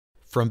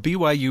From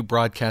BYU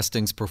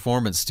Broadcasting's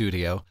Performance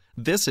Studio,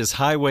 this is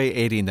Highway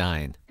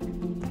 89.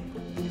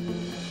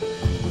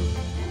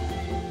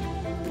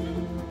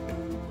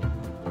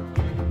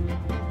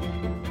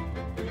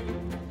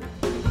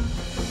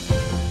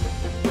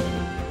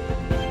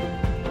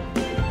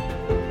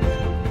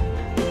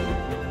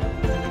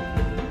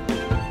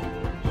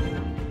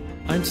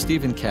 I'm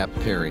Stephen Cap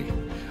Perry.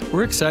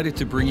 We're excited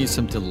to bring you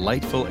some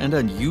delightful and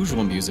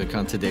unusual music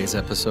on today's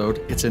episode.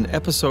 It's an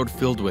episode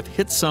filled with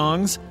hit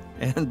songs,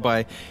 and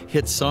by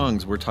hit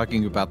songs, we're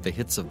talking about the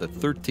hits of the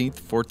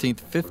 13th,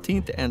 14th,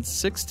 15th, and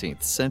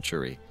 16th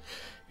century.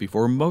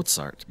 Before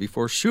Mozart,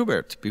 before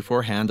Schubert,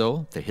 before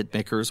Handel, the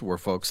hitmakers were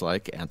folks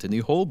like Anthony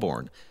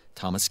Holborn,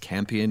 Thomas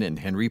Campion, and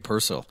Henry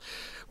Purcell.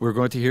 We're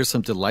going to hear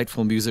some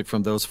delightful music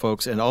from those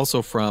folks and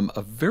also from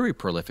a very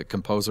prolific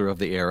composer of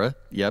the era.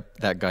 Yep,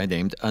 that guy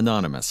named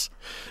Anonymous.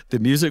 The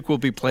music will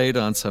be played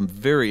on some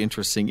very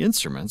interesting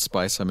instruments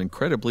by some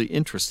incredibly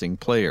interesting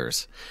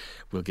players.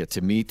 We'll get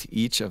to meet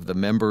each of the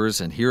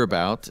members and hear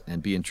about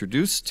and be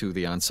introduced to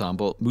the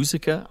ensemble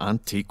Musica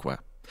Antiqua.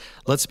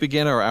 Let's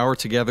begin our hour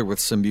together with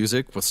some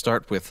music. We'll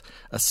start with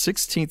a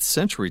 16th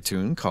century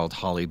tune called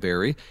Holly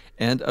Berry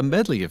and a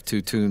medley of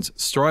two tunes,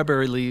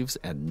 Strawberry Leaves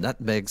and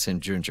Nutmegs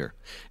and Ginger.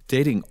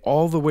 Dating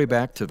all the way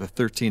back to the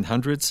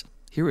 1300s,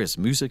 here is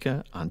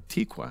Musica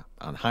Antiqua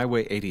on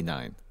Highway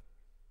 89.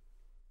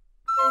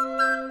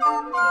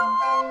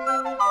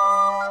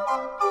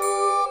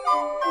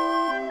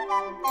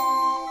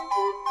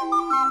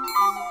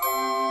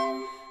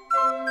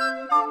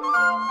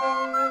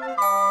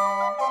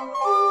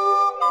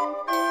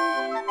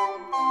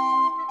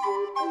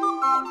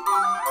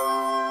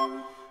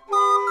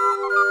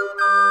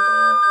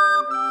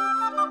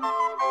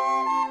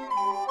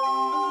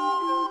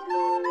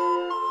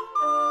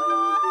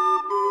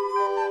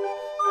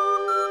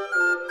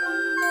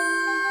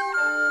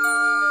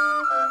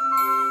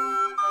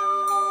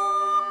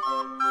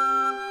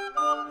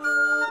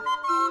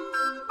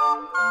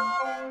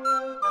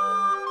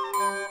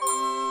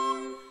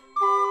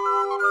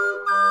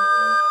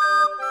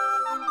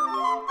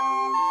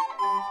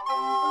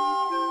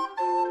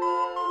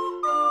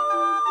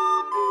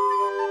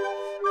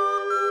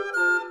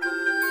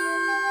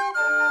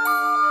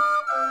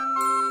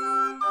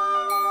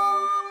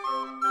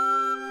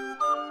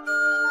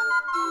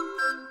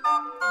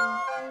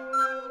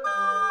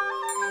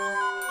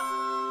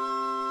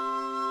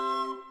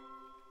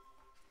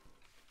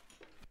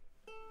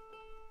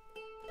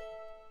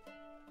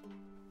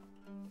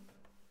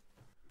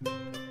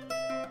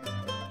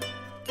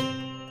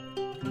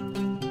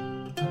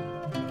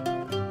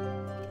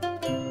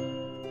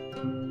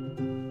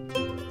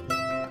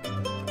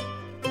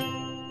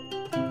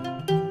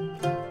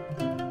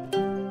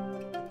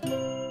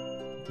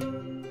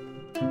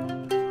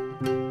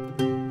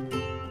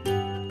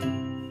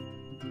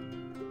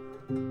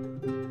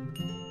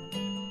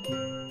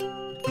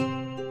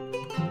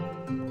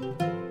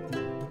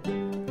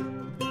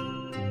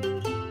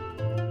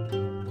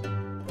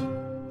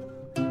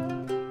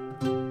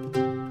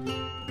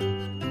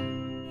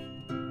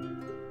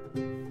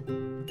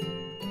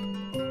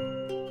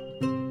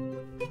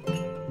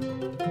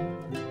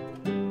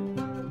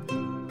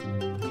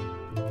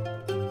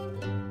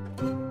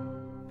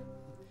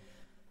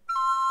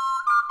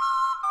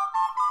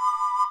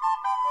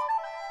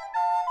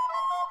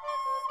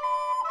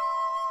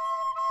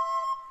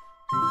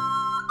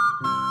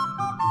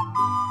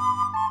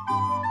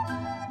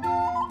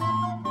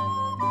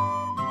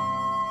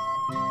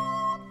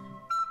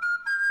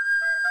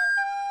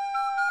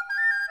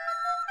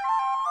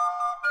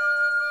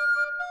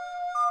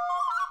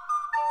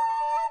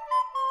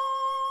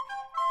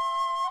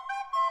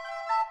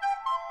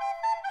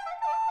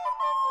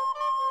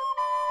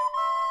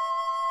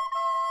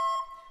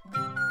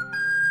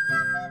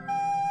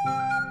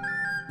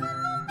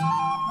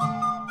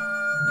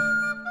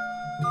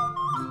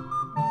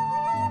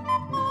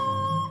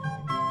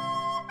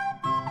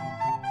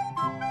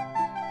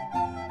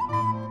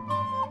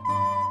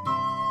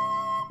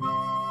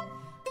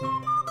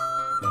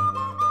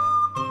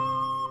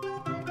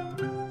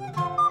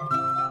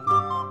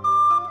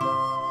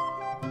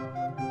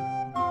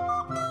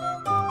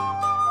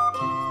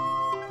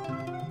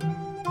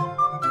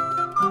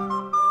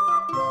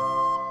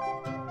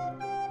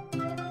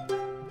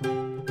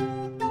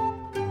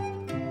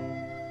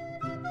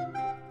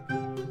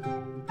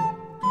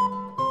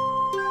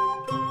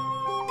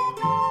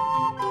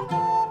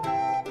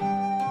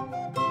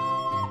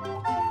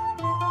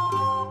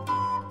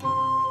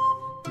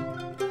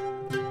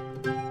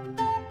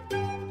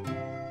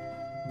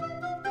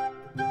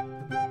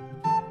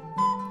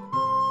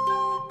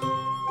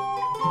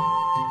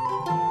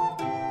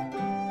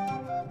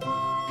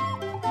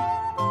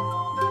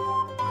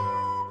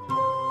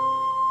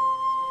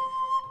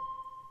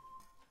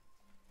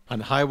 On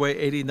Highway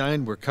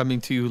 89, we're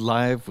coming to you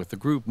live with the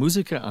group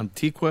Musica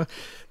Antigua.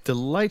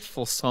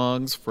 Delightful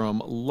songs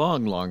from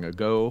long, long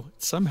ago.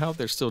 Somehow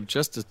they're still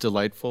just as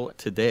delightful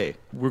today.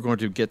 We're going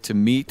to get to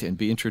meet and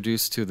be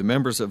introduced to the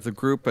members of the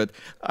group, but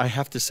I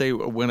have to say,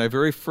 when I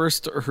very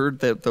first heard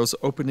those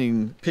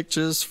opening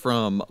pitches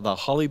from the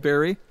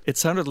Hollyberry, it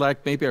sounded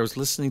like maybe I was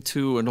listening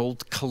to an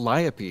old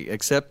calliope,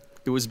 except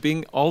it was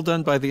being all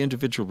done by the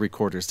individual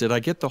recorders. Did I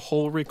get the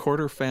whole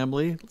recorder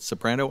family,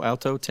 soprano,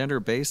 alto, tenor,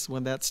 bass,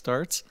 when that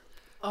starts?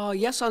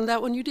 Yes, on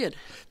that one you did.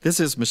 This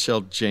is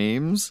Michelle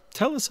James.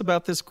 Tell us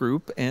about this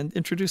group and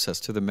introduce us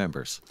to the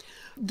members.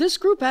 This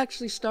group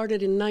actually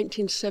started in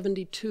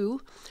 1972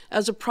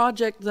 as a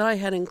project that I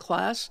had in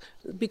class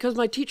because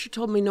my teacher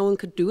told me no one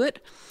could do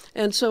it.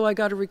 And so I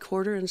got a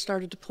recorder and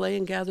started to play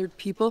and gathered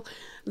people.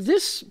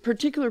 This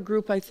particular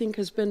group, I think,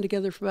 has been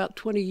together for about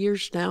 20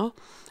 years now,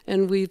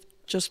 and we've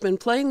just been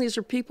playing. These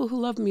are people who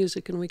love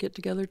music, and we get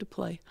together to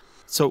play.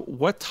 So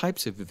what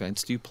types of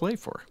events do you play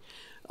for?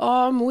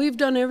 We've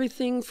done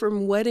everything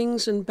from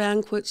weddings and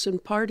banquets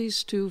and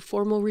parties to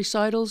formal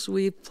recitals.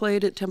 We've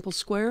played at Temple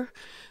Square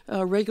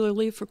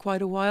regularly for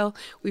quite a while.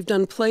 We've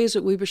done plays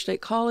at Weber State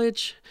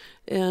College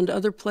and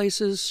other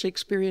places,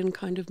 Shakespearean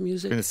kind of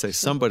music. I'm going to say,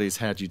 somebody's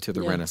had you to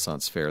the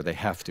Renaissance Fair. They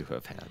have to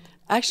have had.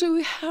 Actually,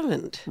 we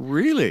haven't.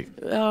 Really?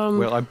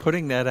 Well, I'm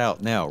putting that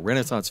out now.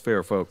 Renaissance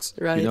Fair, folks.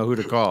 Right. You know who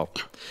to call.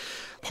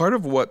 Part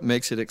of what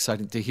makes it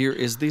exciting to hear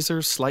is these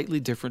are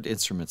slightly different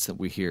instruments that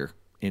we hear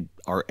in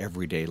our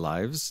everyday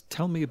lives.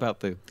 Tell me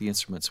about the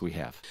instruments we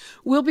have.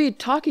 We'll be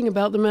talking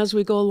about them as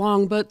we go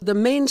along, but the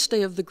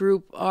mainstay of the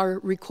group are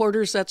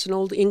recorders. That's an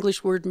old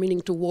English word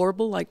meaning to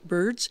warble, like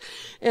birds.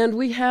 And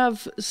we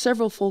have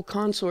several full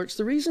consorts.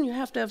 The reason you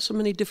have to have so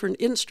many different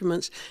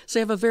instruments is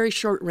they have a very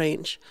short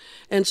range.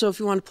 And so if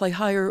you want to play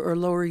higher or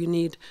lower, you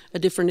need a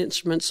different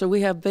instrument. So we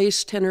have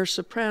bass, tenor,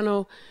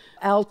 soprano,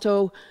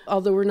 alto,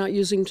 although we're not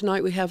using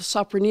tonight. We have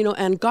sopranino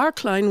and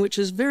garklein, which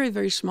is very,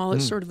 very small.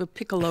 It's sort of a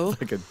piccolo.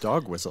 Like a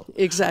dog whistle.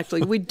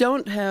 Exactly. We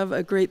don't have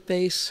a great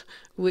bass,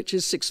 which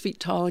is 6 feet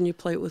tall, and you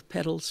play it with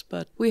pedals,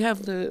 but we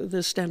have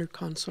the standard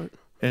consort.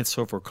 And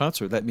so for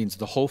concert, that means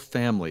the whole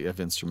family of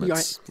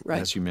instruments,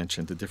 right. As you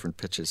mentioned, the different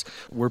pitches.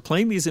 We're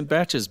playing these in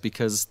batches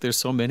because there's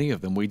so many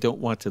of them. We don't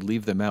want to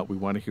leave them out. We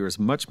want to hear as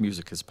much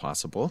music as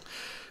possible.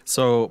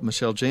 So,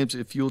 Michelle James,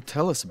 if you'll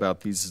tell us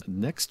about these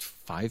next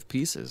 5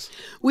 pieces.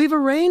 We've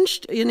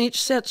arranged in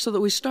each set so that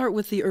we start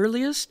with the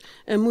earliest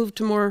and move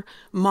to more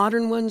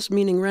modern ones,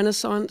 meaning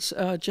Renaissance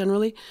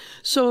generally.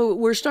 So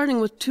we're starting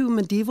with 2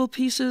 medieval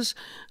pieces.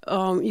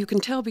 You can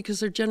tell because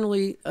they're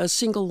generally a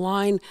single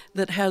line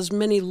that has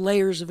many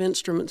layers of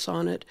instruments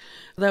on it.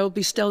 That will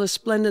be Stella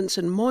Splendens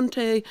in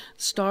Monte,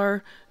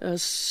 star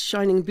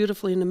shining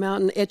beautifully in the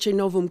mountain, Ecce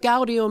Novum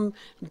Gaudium,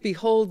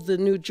 Behold the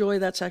New Joy.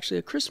 That's actually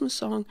a Christmas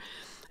song.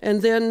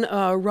 And then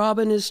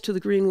Robin is to the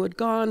Greenwood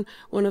Gone,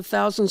 one of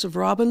thousands of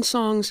Robin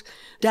songs.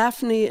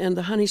 Daphne and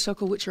the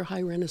Honeysuckle, which are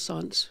high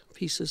Renaissance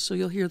pieces, so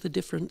you'll hear the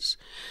difference.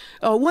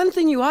 One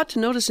thing you ought to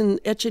notice in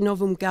Ecce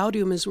Novum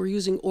Gaudium is we're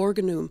using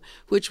organum,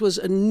 which was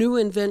a new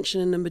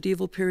invention in the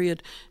medieval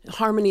period,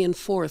 harmony in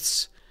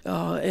fourths.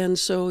 And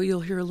so you'll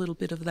hear a little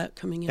bit of that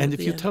coming in. And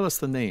if you tell us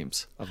the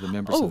names of the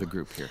members of the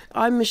group here.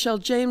 I'm Michelle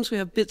James. We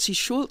have Bitsy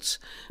Schultz,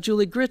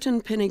 Julie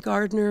Gritton, Penny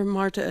Gardner,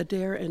 Marta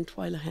Adair, and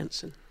Twyla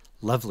Hansen.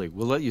 Lovely.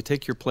 We'll let you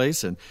take your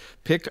place and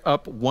pick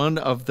up one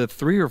of the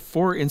 3 or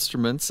 4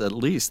 instruments at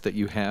least that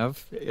you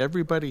have.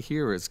 Everybody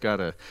here has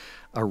got a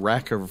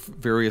rack of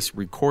various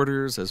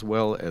recorders as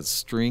well as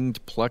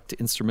stringed, plucked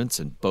instruments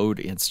and bowed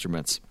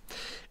instruments.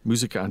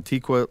 Musica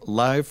Antigua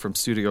live from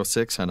Studio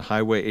 6 on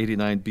Highway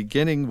 89,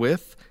 beginning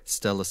with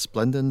Stella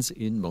Splendens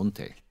in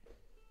Monte.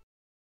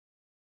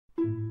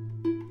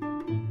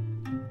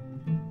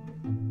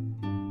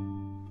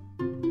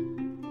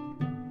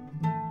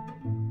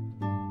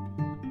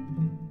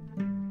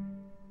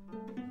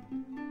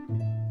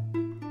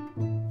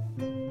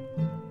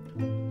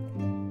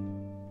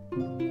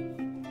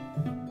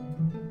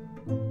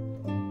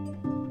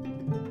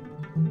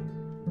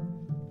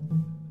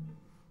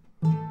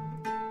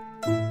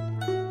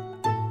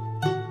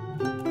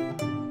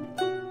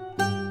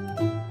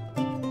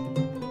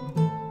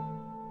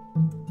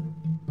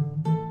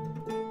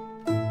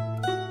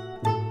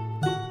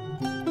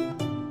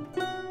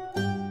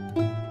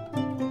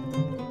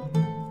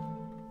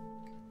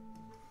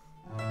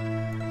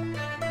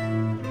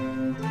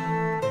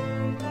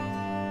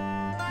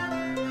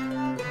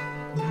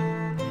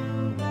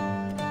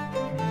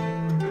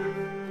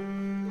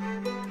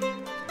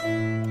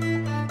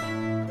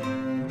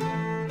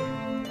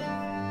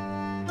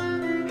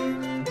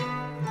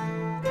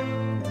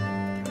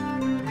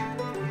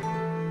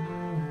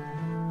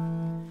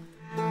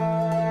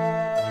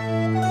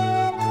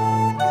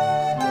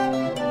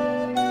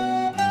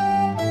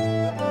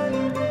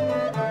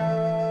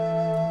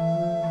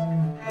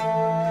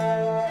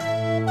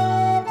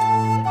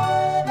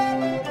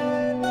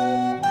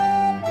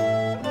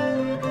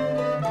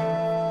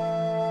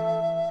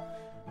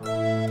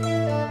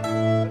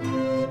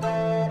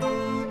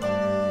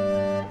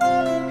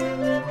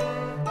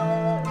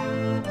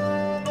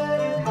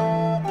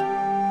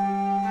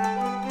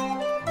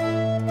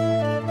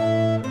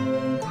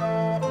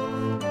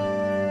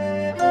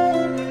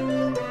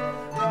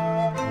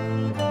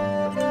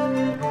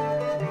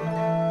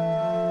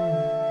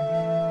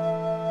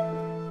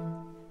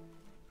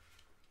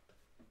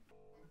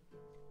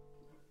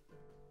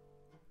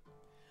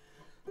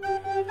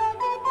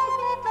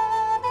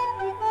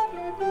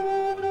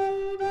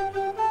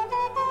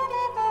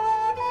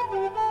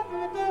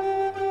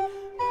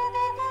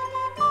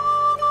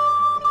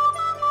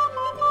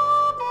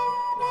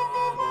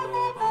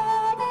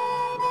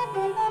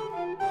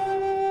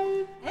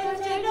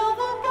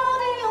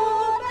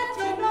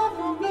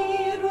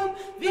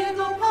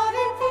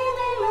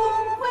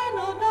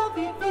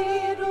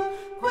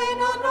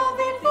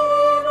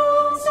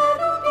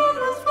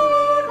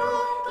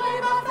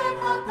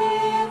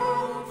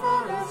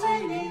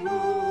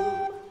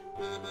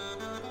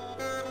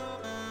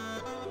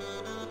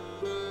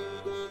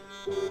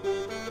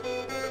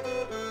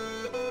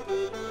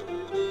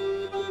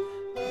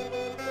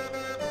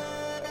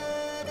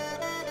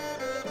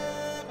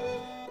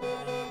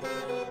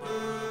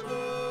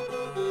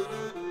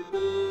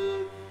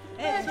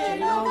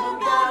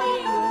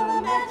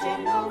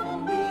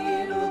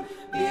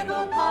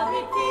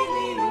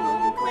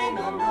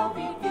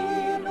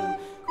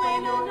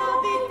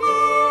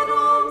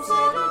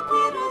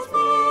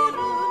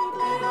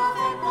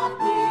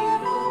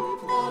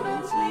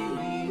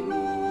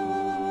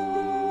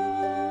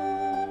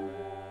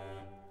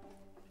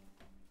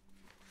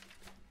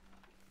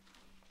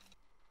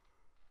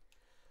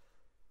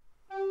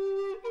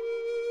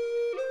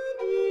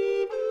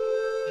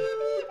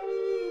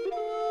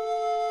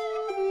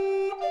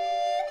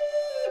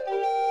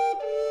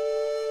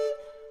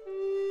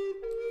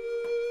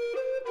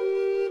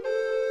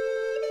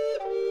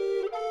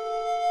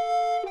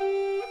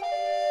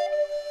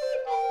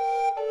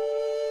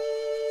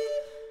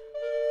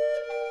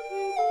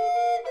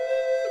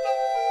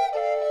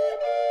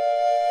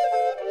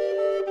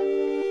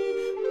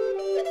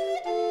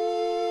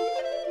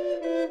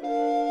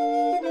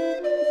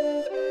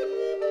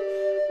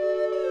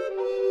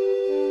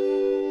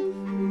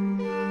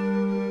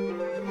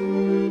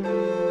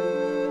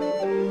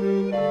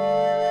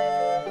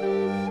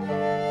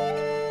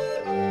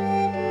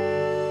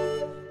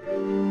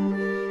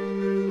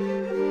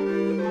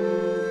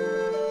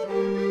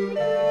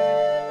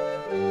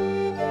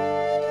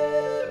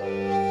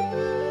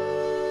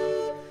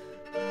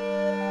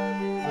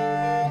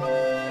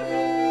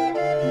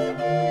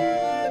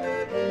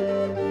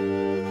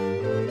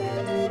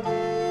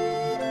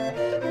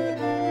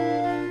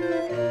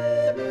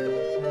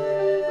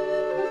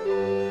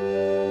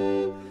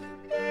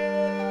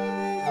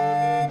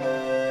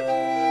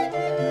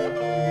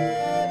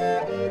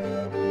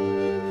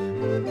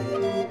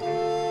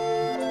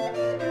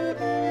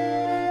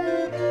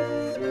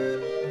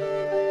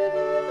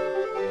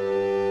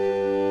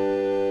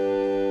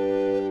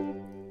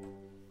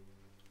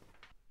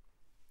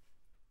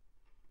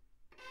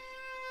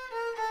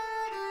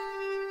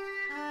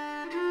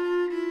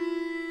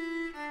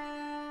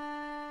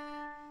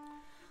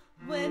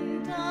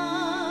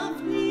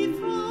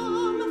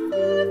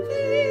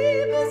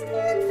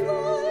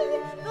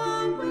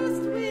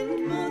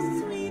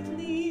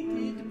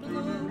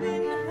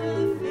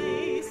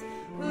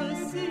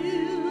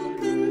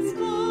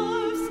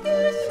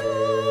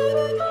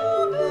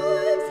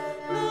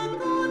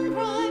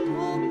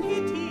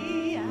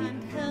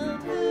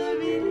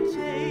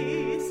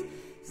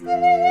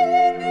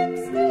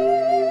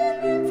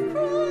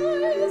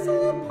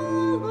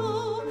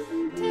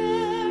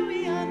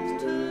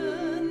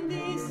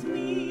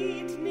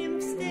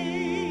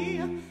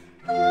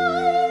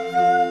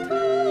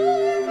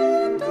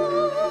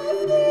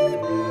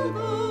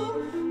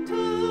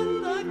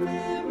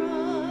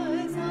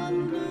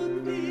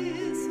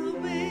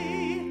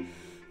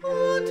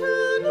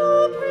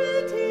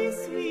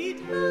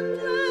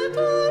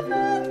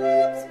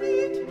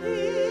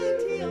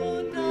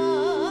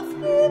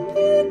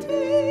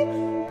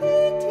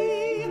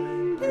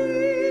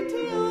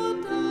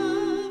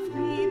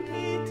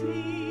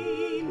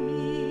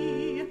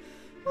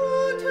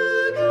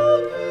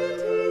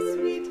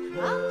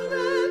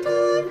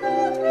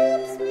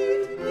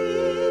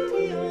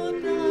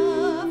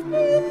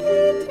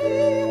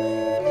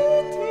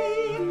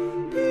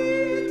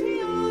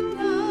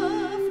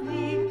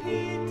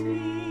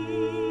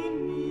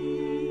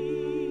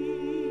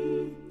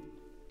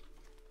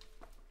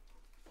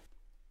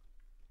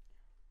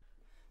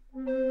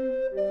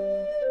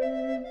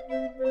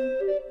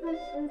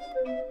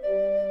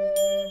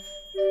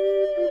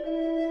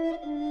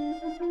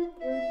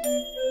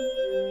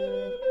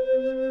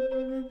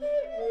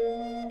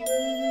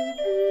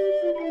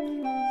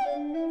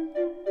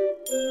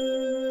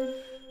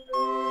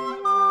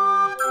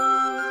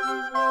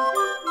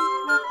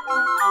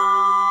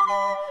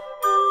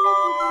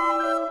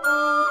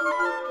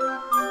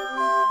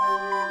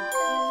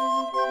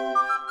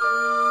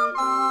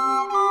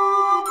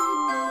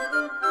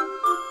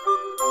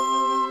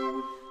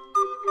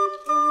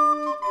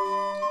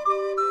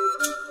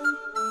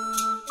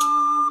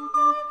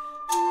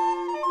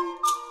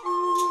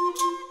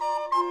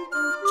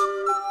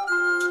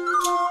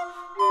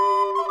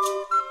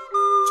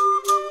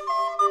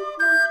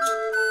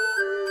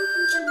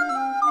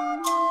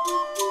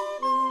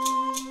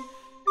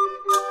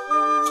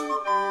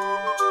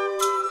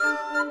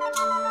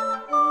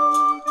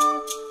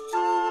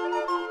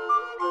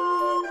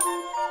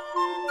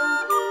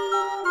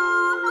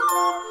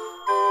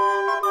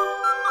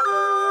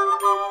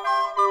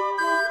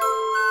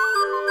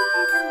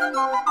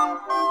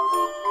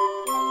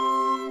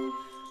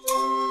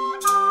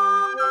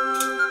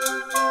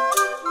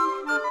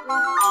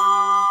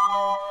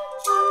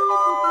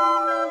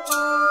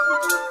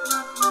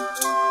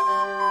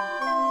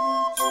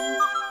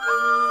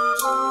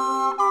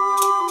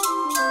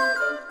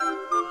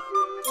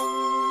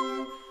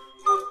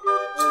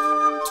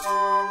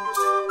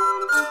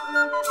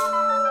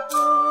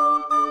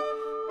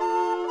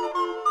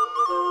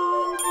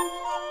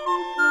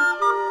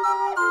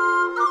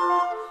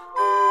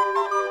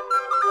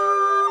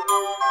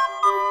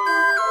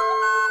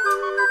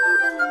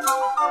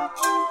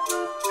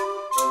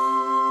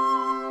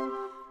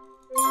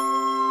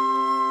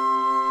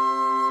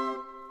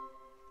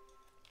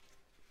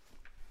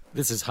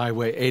 This is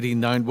Highway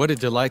 89. What a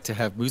delight to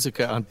have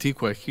Musica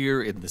Antiqua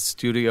here in the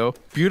studio.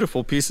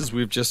 Beautiful pieces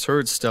we've just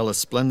heard. Stella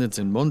Splendens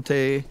in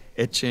Monte,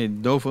 Ecce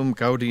Novum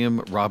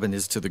Gaudium, Robin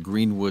is to the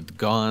Greenwood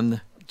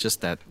Gone.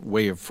 Just that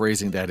way of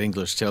phrasing that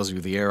English tells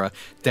you the era.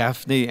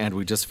 Daphne, and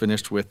we just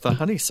finished with The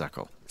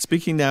Honeysuckle.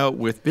 Speaking now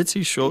with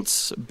Bitsy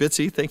Schultz.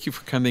 Bitsy, thank you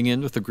for coming in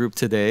with the group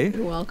today.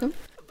 You're welcome.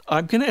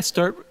 I'm going to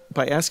start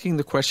by asking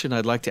the question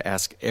I'd like to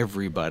ask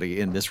everybody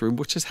in this room,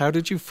 which is, how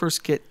did you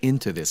first get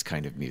into this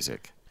kind of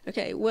music?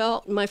 Okay,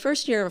 well, my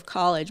first year of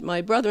college,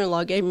 my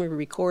brother-in-law gave me a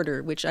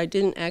recorder, which I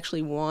didn't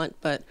actually want,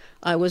 but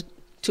I was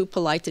too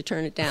polite to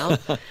turn it down.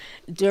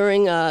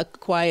 During a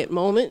quiet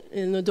moment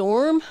in the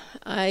dorm,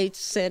 I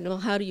said, well,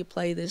 how do you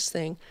play this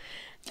thing?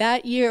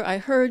 That year, I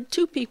heard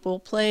two people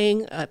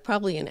playing,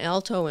 probably an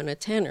alto and a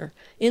tenor,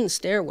 in the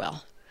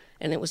stairwell.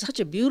 And it was such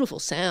a beautiful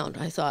sound.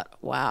 I thought,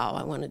 wow,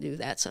 I want to do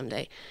that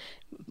someday.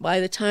 By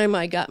the time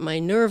I got my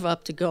nerve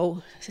up to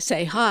go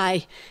say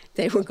hi,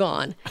 they were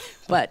gone.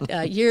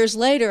 But years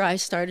later, I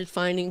started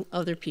finding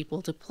other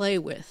people to play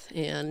with,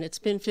 and it's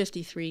been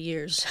 53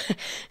 years.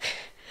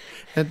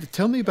 And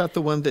tell me about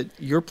the one that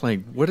you're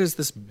playing. What is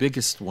this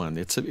biggest one?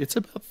 It's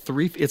about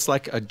three. It's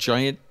like a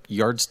giant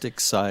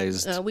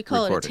yardstick-sized. We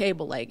call recorder. it a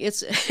table leg.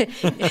 It's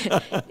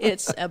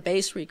it's a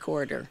bass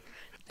recorder.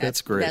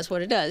 That's great. That's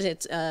what it does.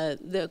 It's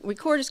the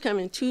recorders come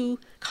in two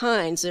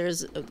kinds.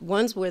 There's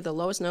ones where the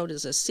lowest note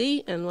is a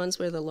C and ones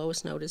where the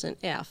lowest note is an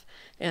F,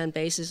 and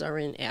basses are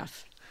in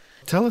F.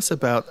 Tell us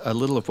about a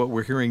little of what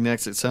we're hearing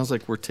next. It sounds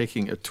like we're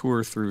taking a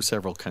tour through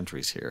several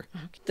countries here.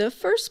 The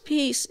first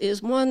piece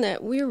is one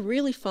that we're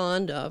really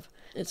fond of.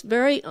 It's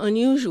very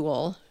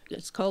unusual.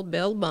 It's called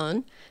Belle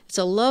Bonne. It's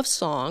a love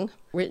song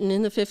written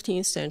in the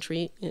 15th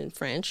century in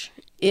French.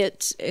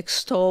 It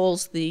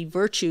extols the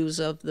virtues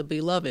of the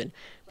beloved.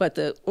 But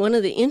one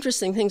of the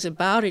interesting things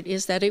about it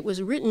is that it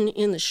was written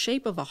in the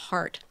shape of a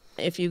heart.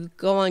 If you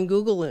go on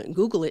Google and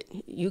Google it,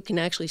 you can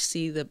actually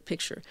see the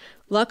picture.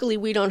 Luckily,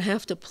 we don't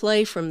have to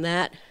play from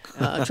that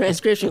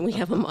transcription. We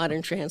have a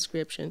modern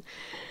transcription.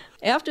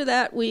 After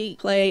that, we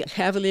play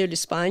Cavalier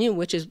d'Espagne,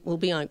 which will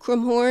be on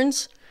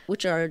Krumhorns,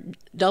 which are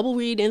double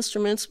reed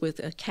instruments with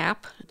a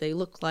cap. They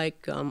look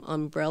like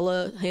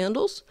umbrella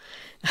handles.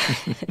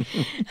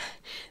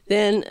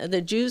 Then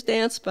the Jew's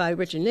Dance by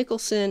Richard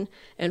Nicholson.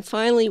 And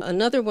finally,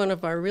 another one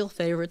of our real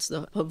favorites,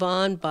 the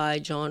Pavane by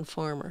John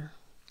Farmer.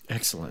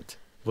 Excellent.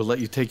 We'll let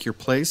you take your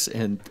place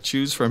and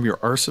choose from your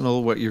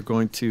arsenal what you're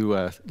going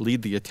to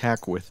lead the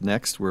attack with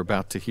next. We're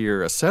about to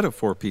hear a set of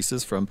 4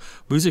 pieces from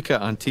Musica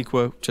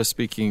Antiqua, just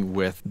speaking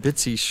with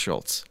Bitsy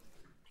Schultz.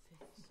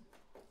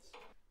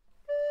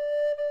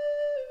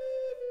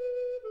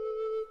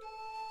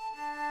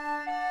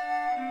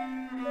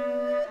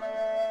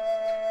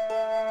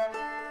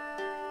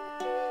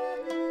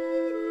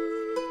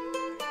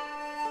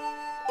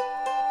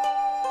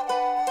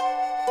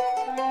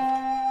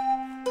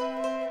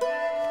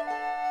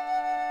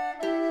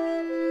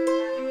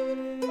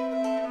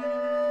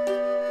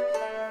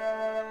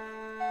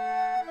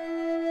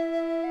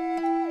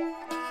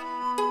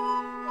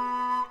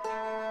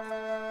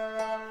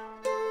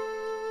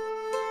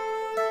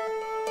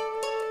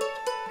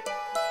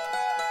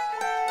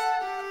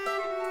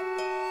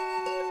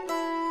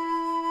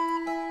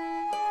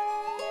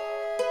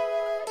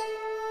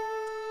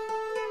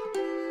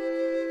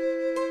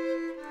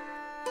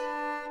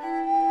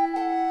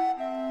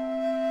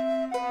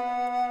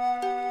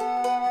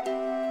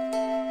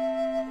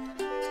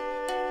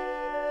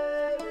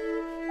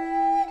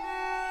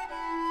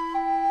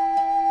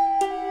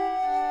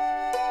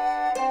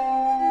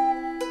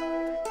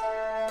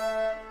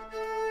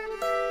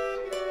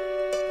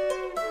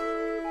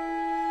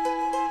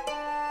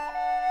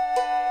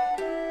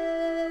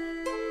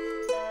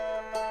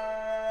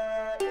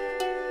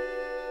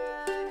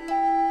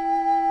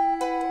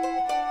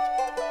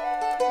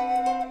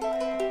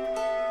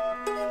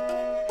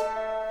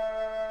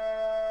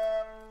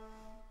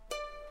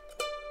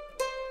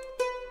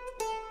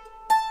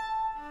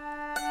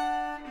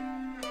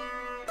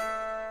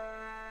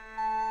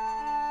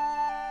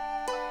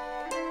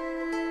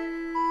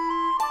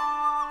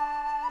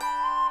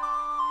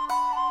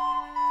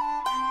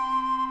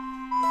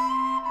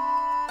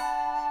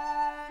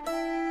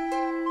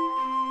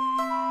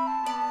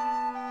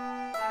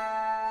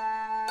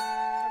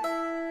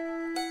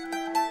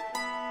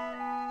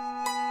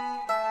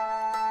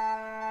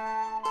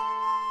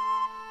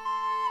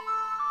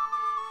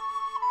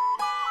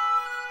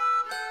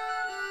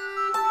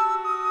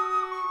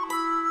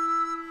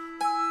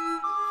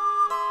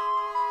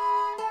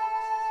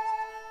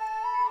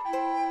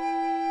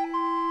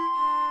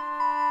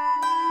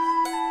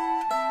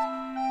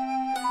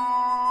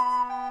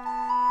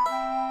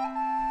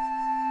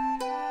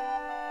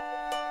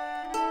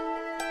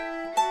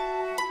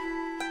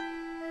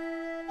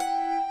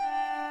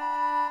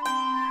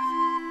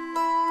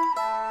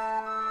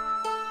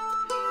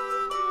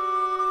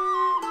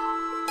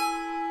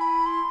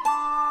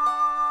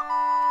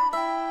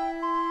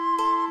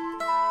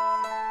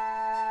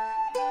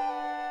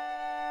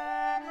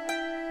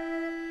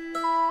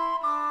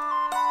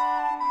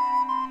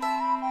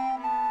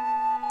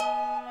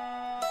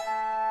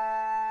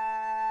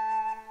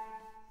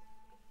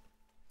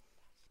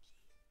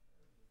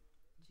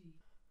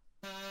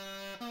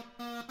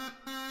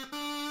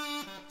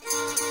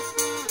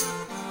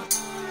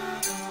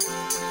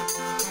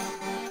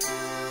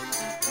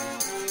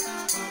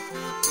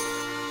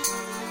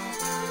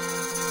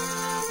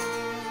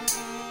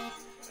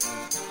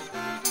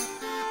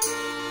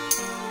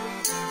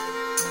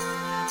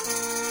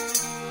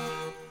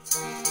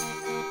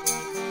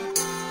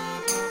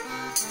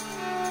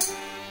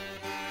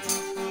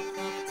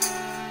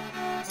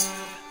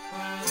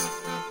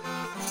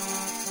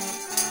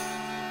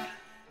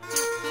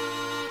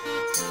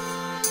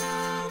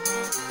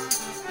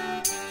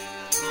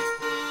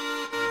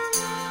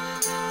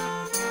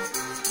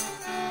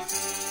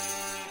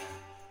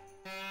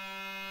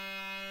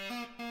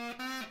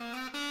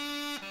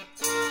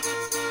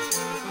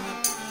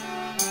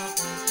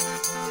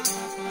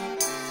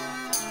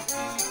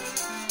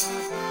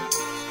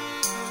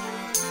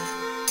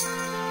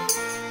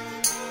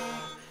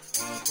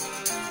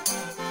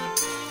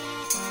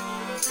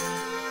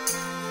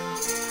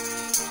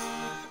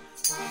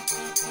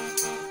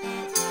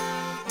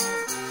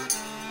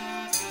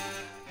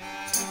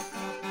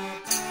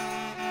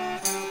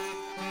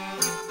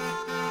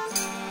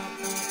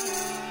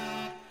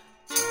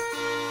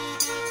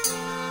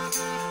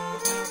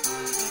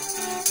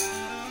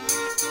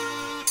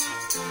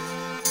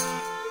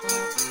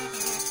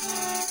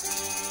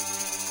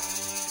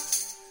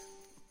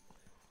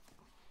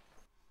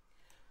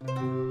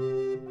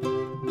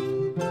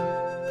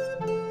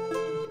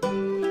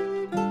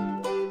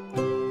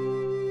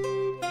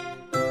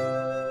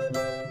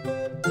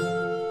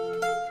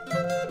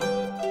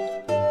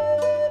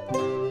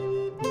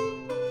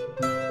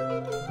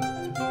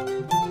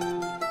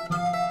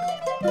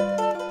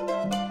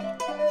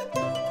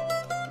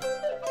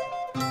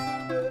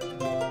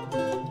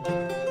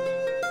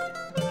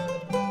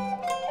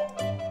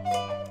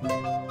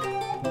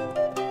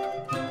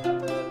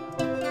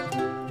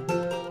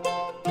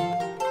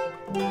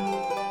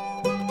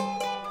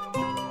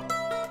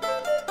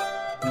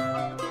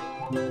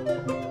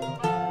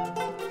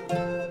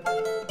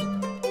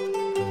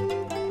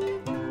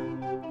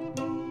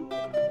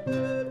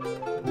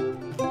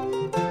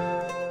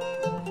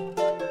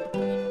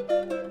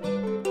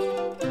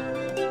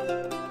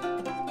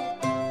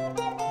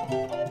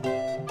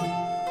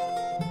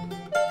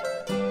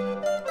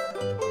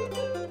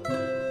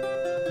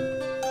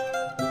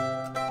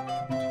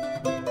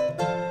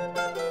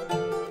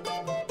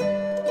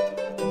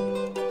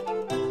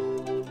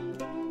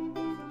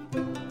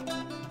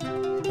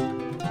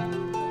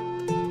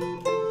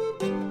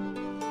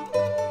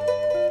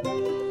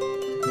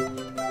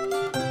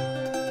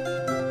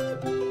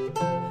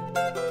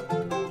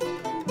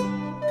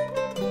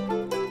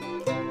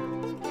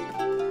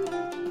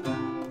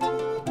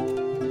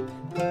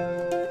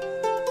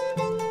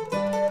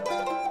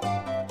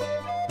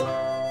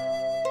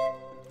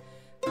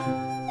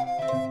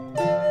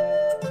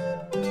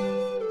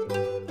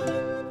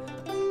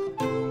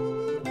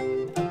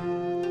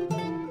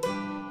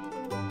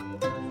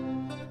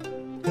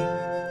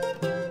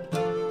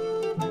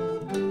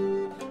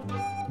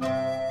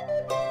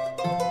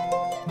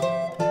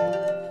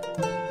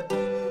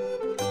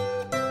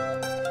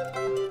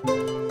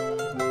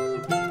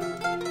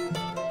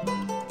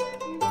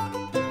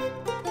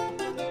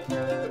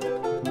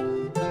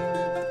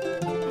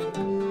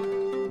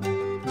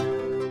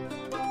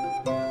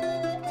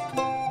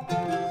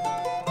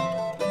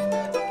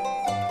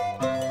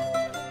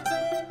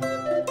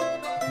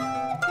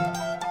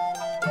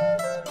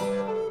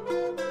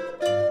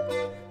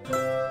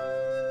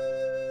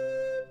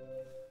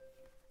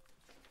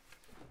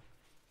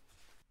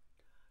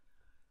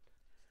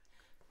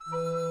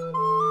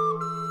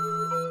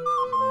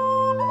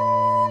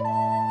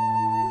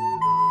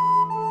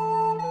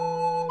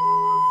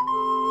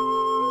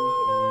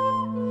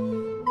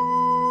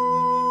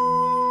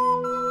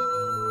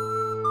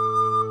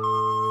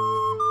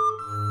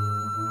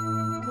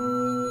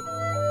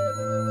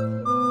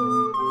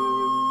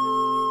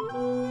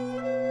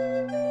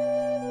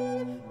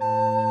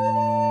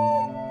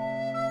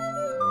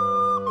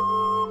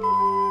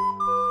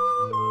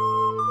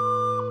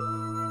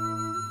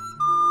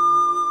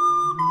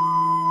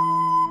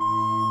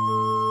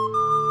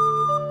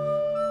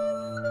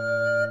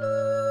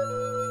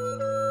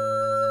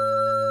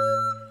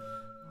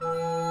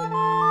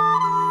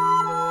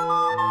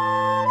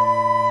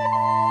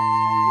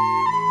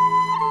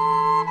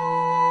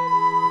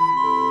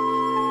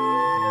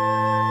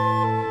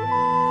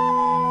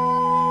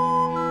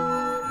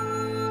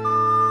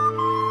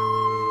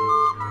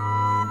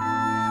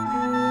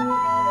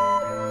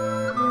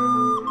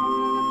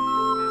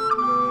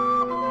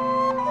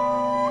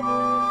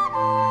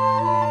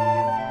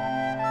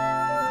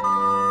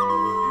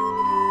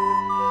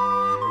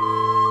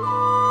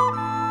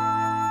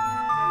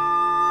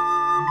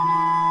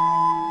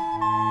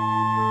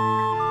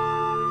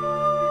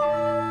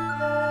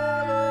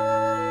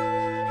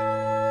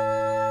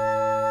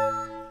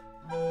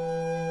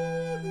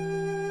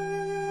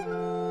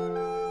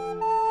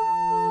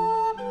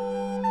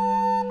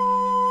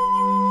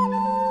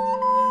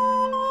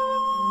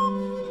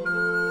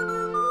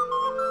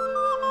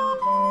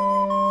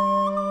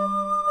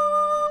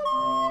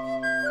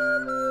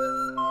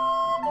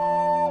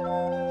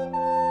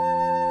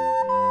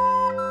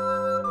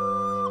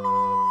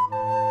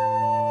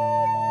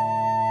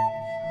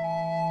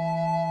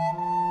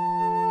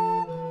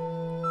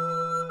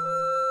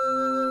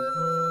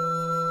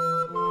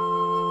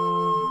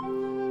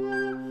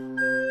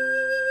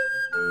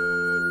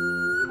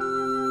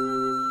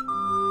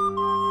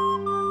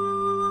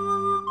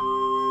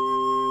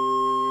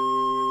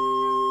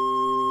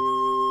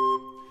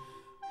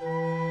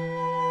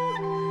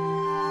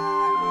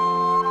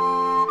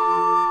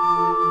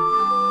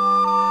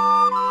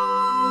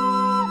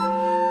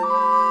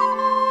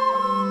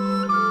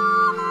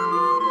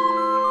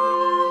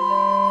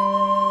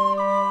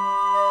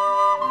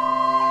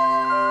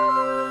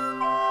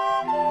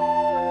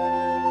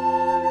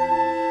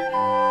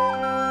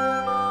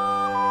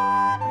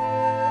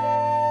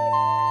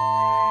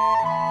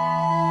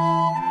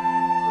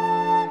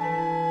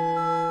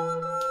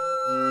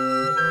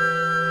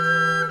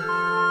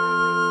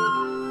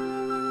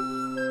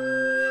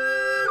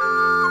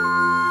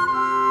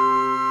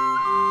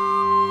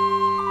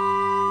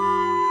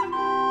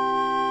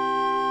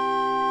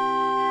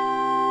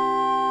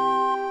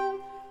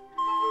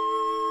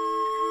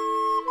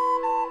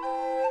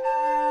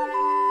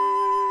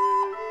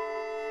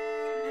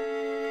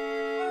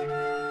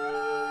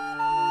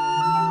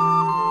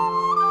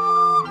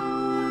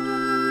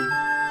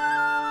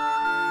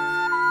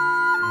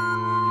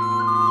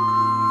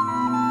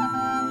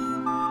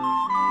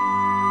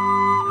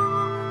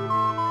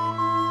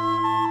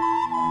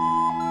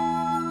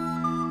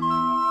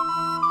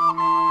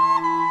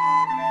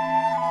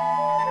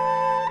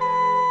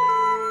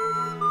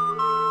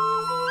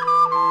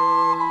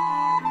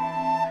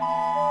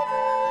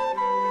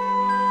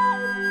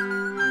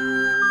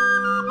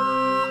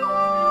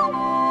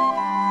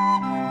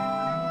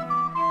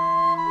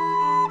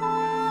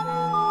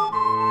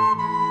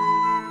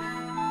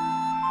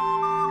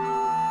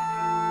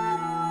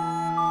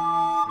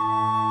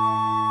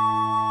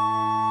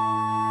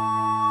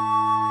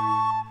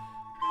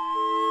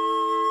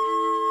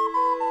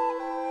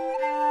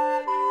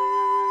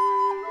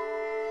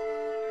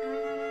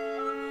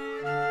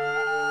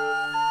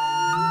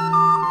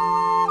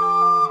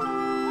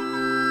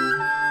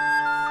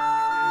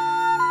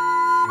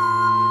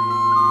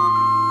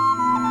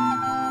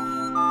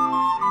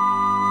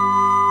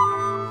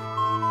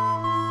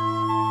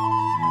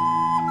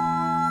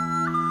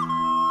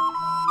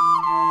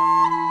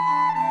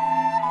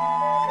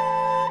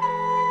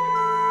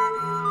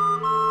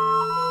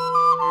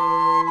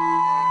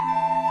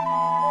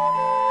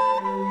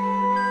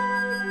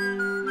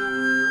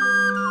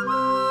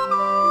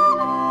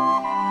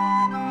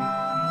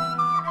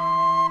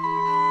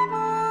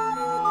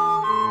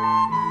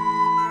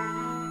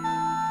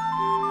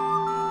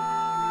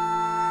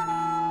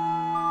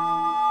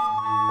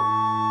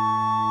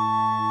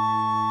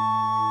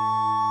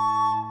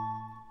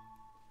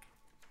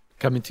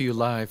 Coming to you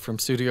live from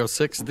Studio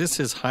 6, this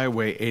is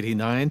Highway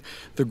 89.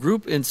 The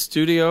group in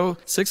studio,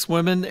 6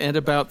 women and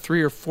about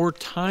 3 or 4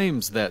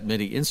 times that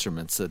many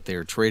instruments that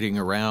they're trading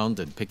around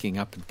and picking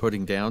up and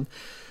putting down.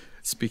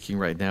 Speaking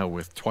right now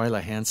with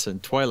Twyla Hansen.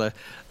 Twyla,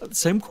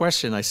 same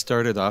question I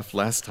started off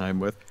last time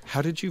with.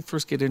 How did you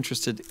first get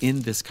interested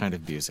in this kind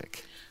of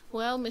music?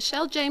 Well,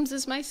 Michelle James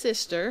is my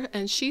sister,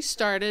 and she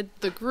started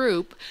the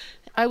group.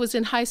 I was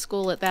in high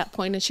school at that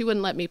point, and she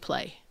wouldn't let me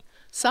play.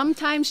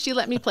 Sometimes she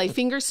let me play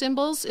finger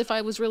cymbals if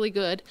I was really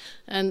good,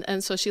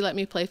 and so she let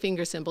me play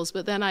finger cymbals.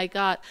 But then I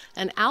got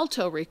an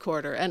alto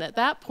recorder, and at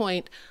that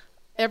point,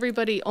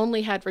 everybody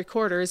only had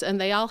recorders, and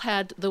they all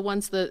had the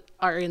ones that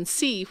are in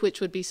C,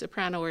 which would be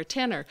soprano or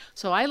tenor.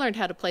 So I learned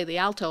how to play the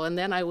alto, and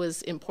then I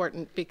was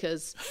important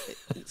because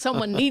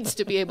someone needs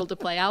to be able to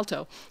play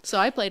alto. So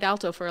I played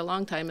alto for a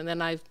long time, and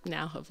then I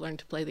now have learned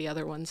to play the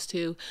other ones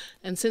too.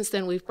 And since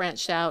then, we've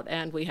branched out,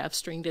 and we have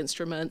stringed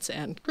instruments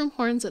and broom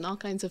horns and all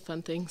kinds of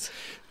fun things.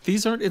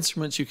 These aren't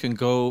instruments you can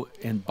go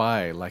and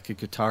buy, like a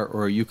guitar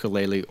or a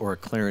ukulele or a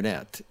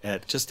clarinet,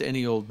 at just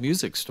any old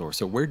music store.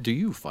 So where do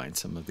you find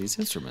some of these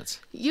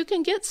instruments? You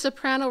can get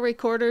soprano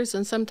recorders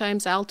and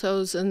sometimes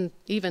altos and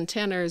even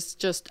tenors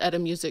just at a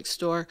music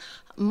store.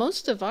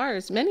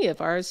 Many of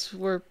ours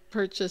were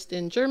purchased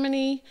in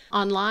Germany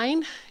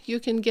online. You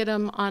can get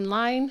them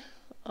online.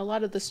 A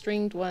lot of the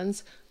stringed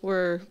ones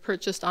were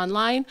purchased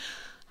online.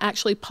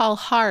 Actually, Paul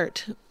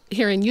Hart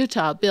here in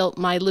Utah built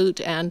my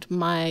lute and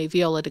my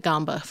viola da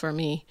gamba for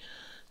me.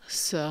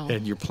 So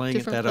and you're playing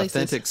it that places.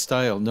 Authentic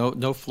style,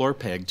 no floor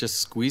peg, just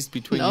squeezed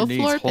between no your knees,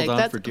 floor hold peg. on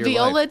That's for dear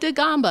viola life. da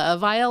gamba, a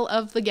viol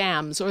of the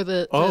gams, or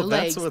the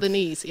legs, what... the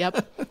knees.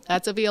 Yep,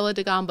 that's a viola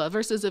da gamba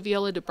versus a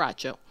viola da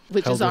braccio,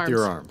 which held is arms. with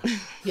your arm.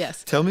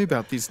 Yes. Tell me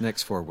about these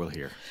next 4 we'll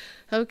hear.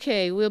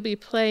 Okay, we'll be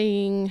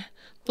playing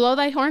Blow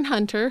Thy Horn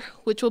Hunter,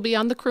 which will be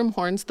on the crum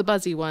horns, the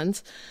buzzy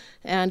ones,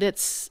 and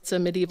it's a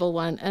medieval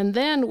one. And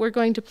then we're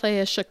going to play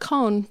a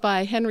chaconne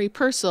by Henry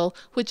Purcell,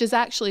 which is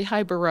actually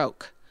high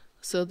Baroque.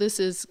 So this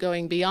is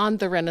going beyond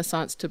the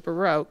Renaissance to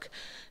Baroque.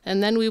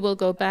 And then we will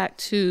go back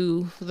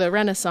to the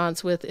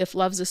Renaissance with If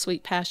Love's a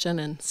Sweet Passion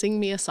and Sing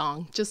Me a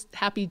Song. Just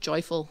happy,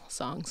 joyful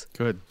songs.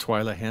 Good.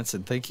 Twyla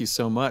Hansen, thank you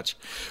so much.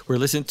 We're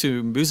listening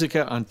to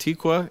Musica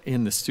Antiqua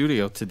in the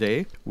studio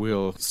today.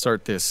 We'll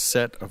start this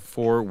set of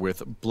 4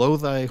 with Blow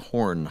Thy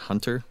Horn,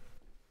 Hunter.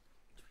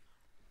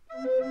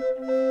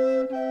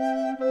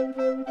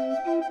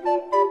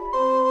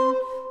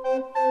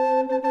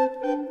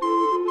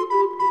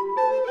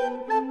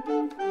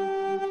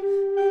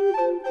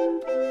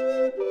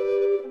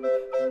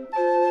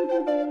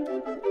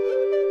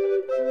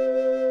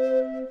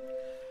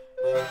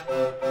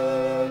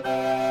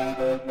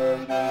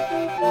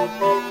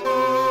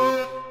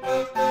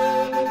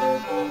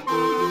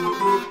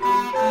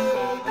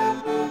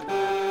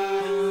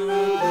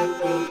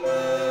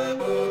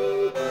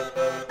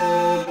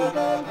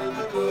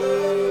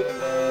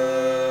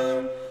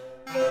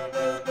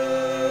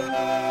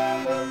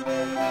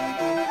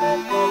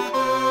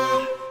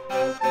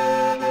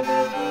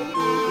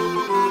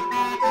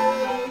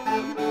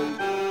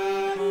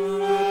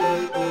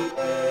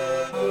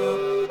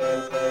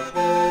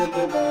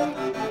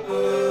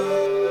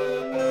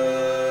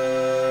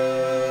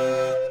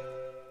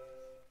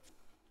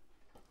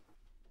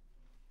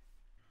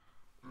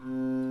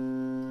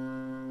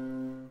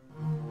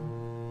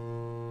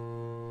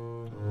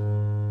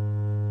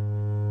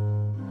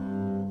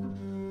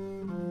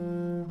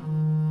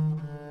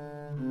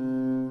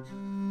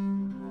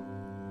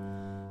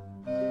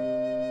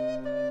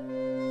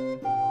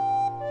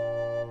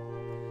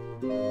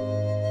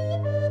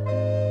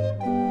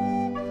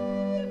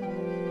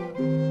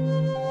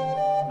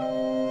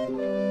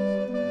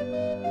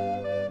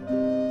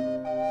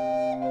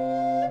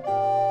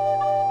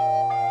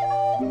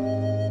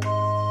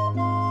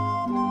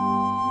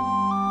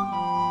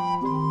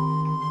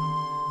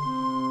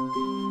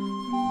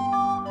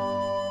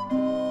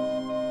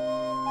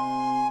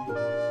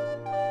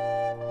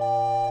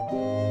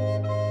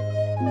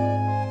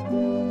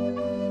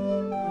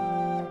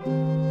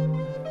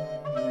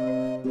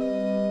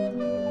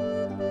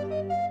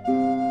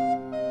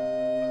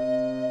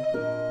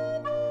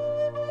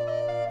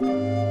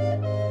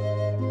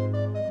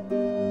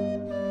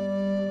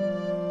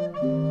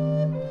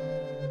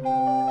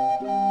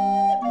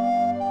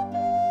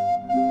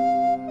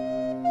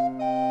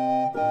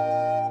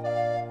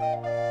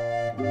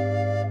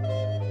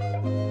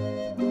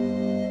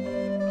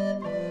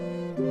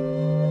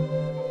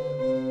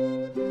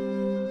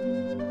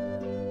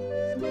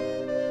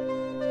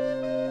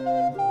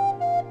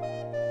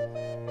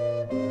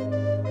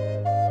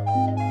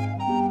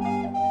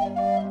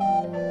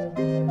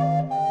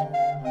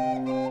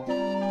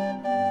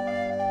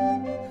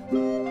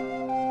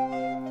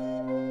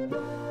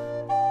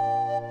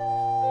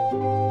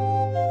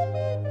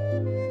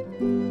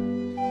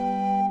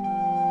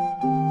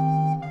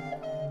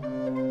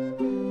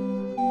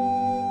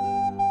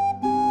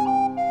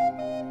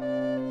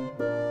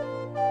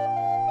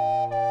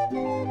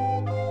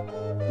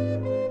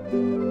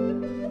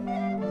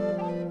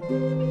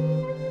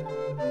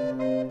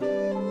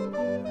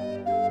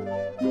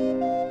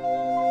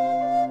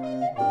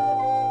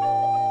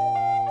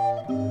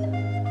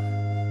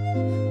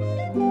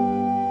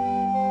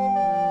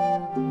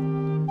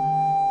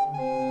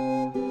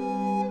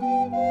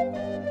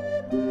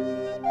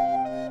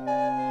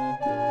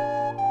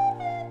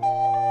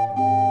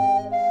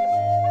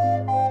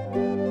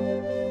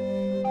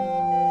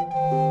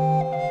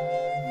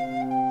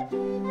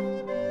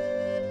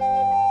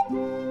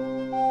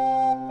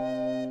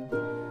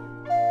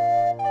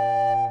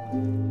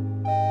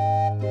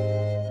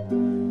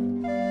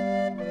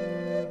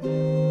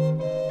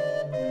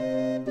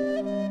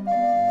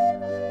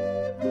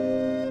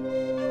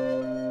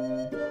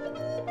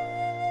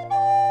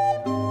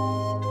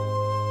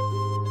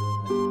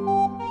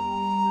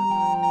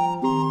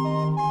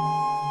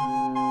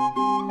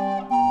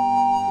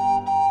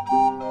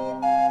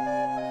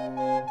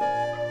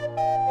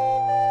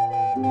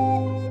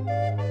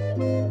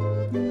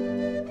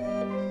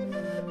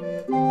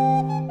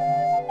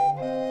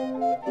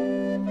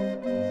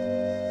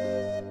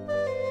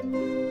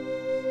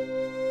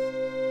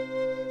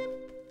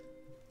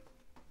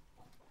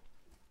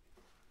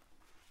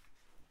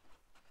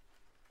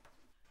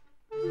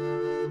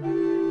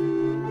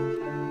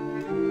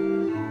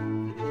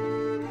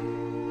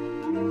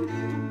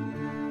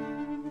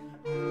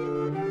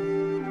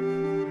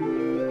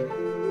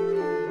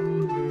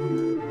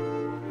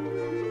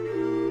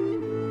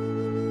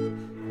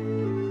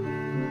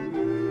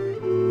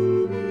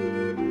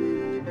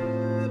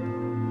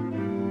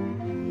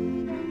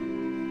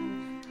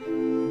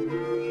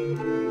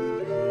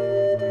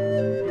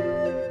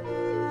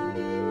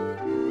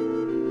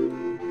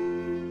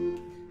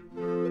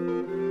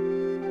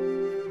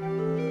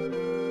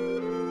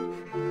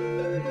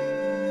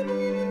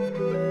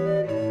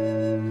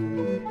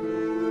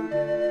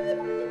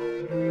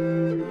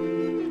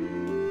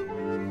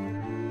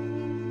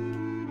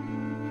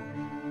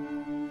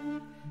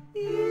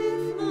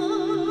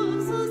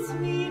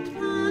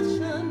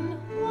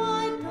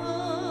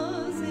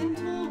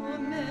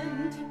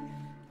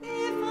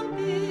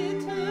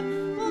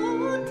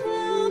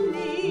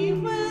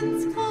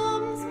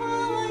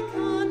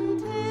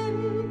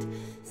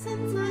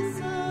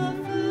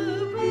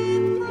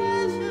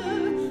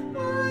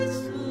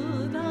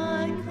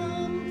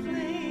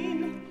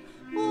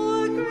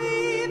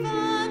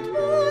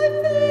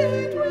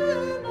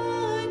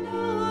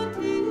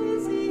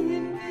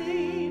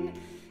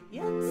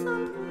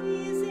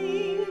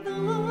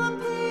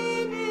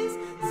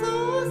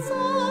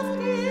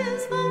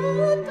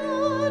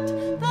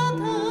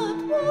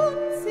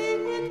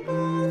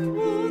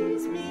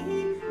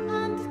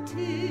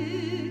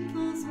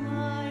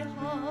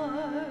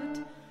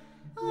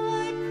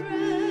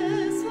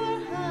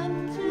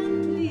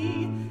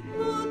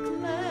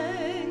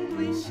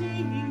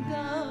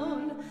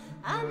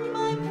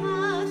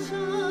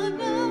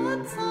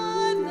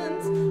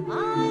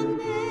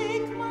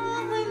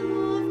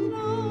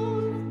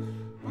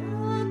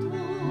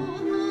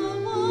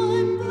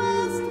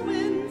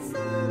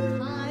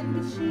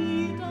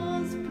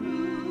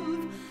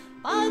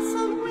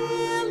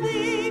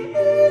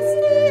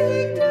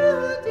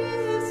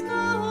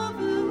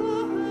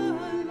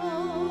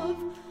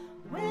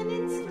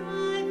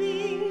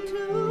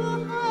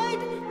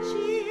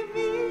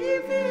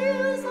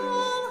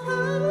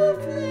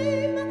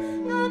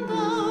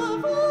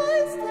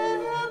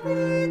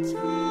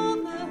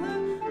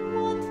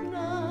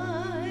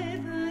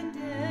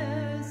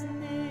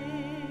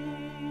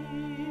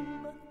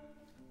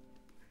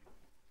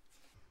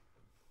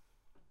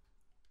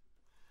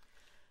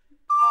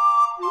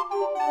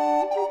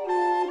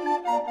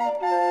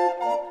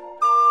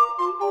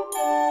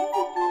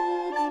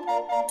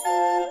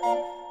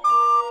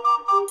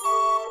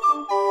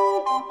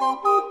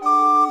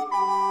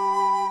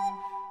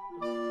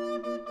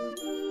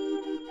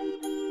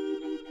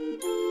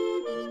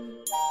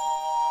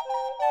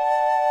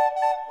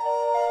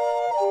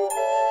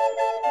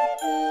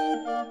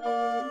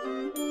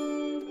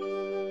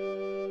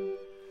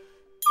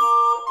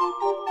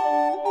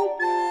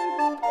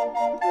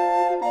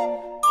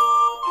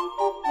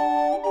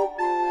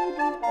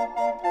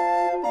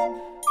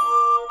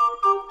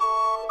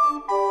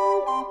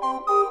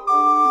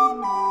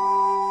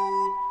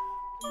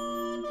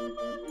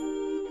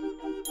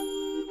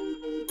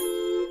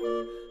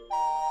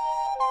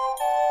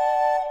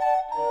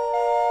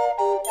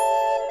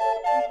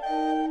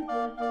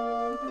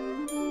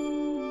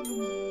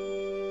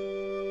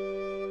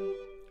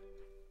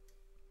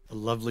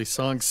 lovely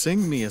song,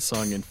 Sing Me a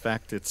Song. In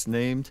fact, it's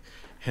named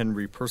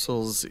Henry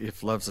Purcell's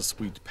If Love's a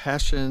Sweet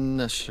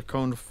Passion,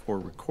 Chaconne for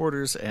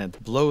Recorders, and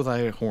Blow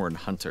Thy Horn,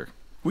 Hunter.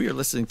 We are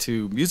listening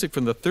to music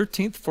from the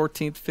 13th,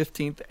 14th,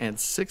 15th, and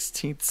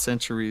 16th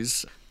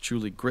centuries.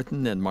 Julie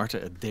Gritton and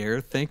Marta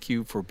Adair, thank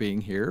you for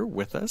being here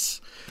with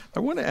us. I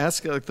want to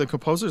ask, the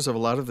composers of a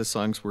lot of the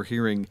songs we're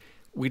hearing,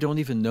 we don't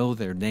even know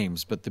their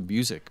names, but the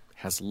music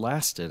has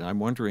lasted. I'm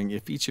wondering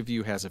if each of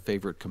you has a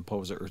favorite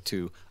composer or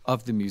two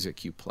of the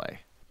music you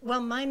play.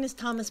 Well, mine is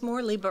Thomas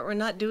Morley, but we're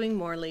not doing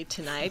Morley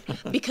tonight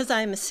because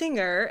I'm a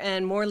singer,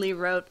 and Morley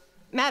wrote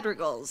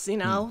madrigals,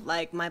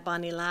 like My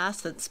Bonnie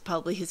Lass. That's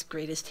probably his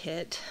greatest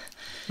hit,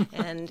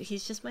 and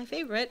he's just my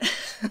favorite.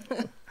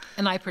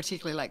 And I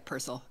particularly like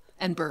Purcell.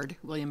 And Byrd,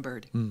 William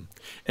Byrd.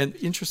 And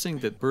interesting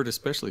that Byrd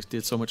especially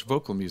did so much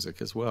vocal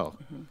music as well.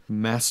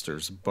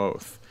 Masters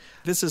both.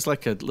 This is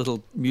like a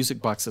little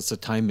music box that's a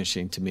time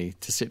machine to me,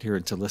 to sit here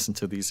and to listen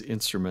to these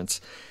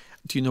instruments.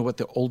 Do you know what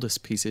the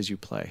oldest piece is you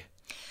play?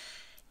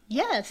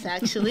 Yes,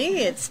 actually,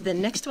 it's the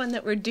next one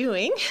that we're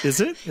doing.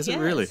 Is it? Is yes, it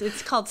really?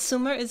 It's called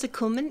Summer is a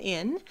Comin'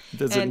 In.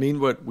 Does it mean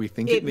what we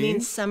think it means? It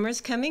means summer's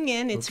coming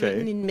in. It's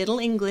written in Middle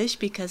English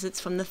because it's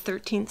from the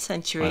 13th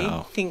century.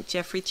 Wow. Think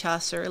Geoffrey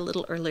Chaucer, a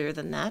little earlier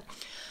than that.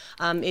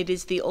 It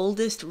is the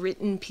oldest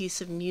written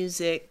piece of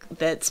music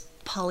that's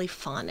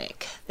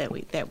polyphonic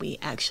that we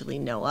actually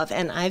know of,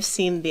 and I've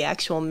seen the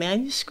actual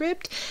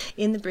manuscript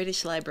in the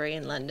British Library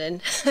in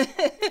London.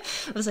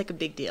 It was like a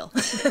big deal.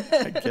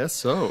 I guess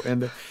so.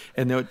 And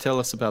now tell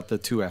us about the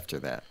two after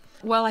that.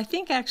 Well, I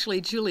think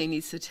actually Julie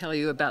needs to tell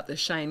you about the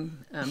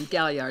Shine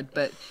Galliard,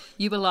 but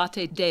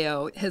Jubilate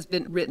Deo has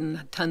been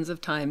written tons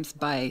of times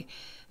by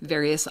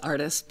various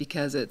artists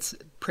because it's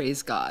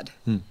praise God.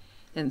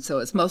 And so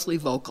it's mostly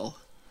vocal.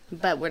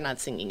 But we're not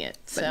singing it,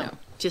 so no.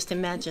 Just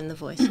imagine the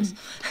voices.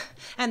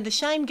 And the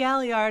Shine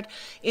Galliard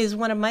is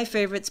one of my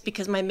favorites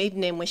because my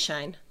maiden name was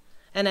Shine.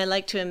 And I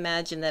like to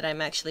imagine that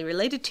I'm actually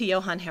related to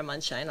Johann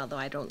Hermann Shine, although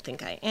I don't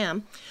think I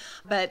am.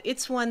 But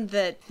it's one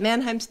that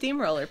Mannheim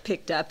Steamroller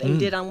picked up and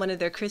did on one of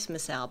their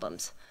Christmas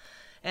albums.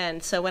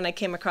 And so when I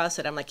came across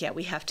it, I'm like, yeah,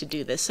 we have to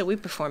do this. So we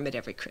perform it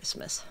every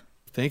Christmas.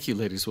 Thank you,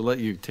 ladies. We'll let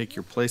you take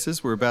your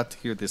places. We're about to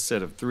hear this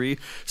set of three,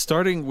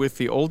 starting with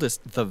the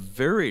oldest, the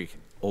very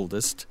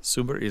oldest,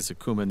 Summer is a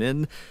Comin'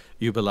 In,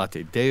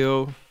 Jubilate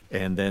Deo,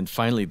 and then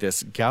finally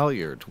this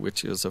Galliard,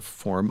 which is a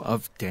form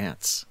of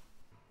dance.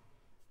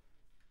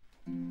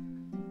 Thank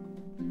you.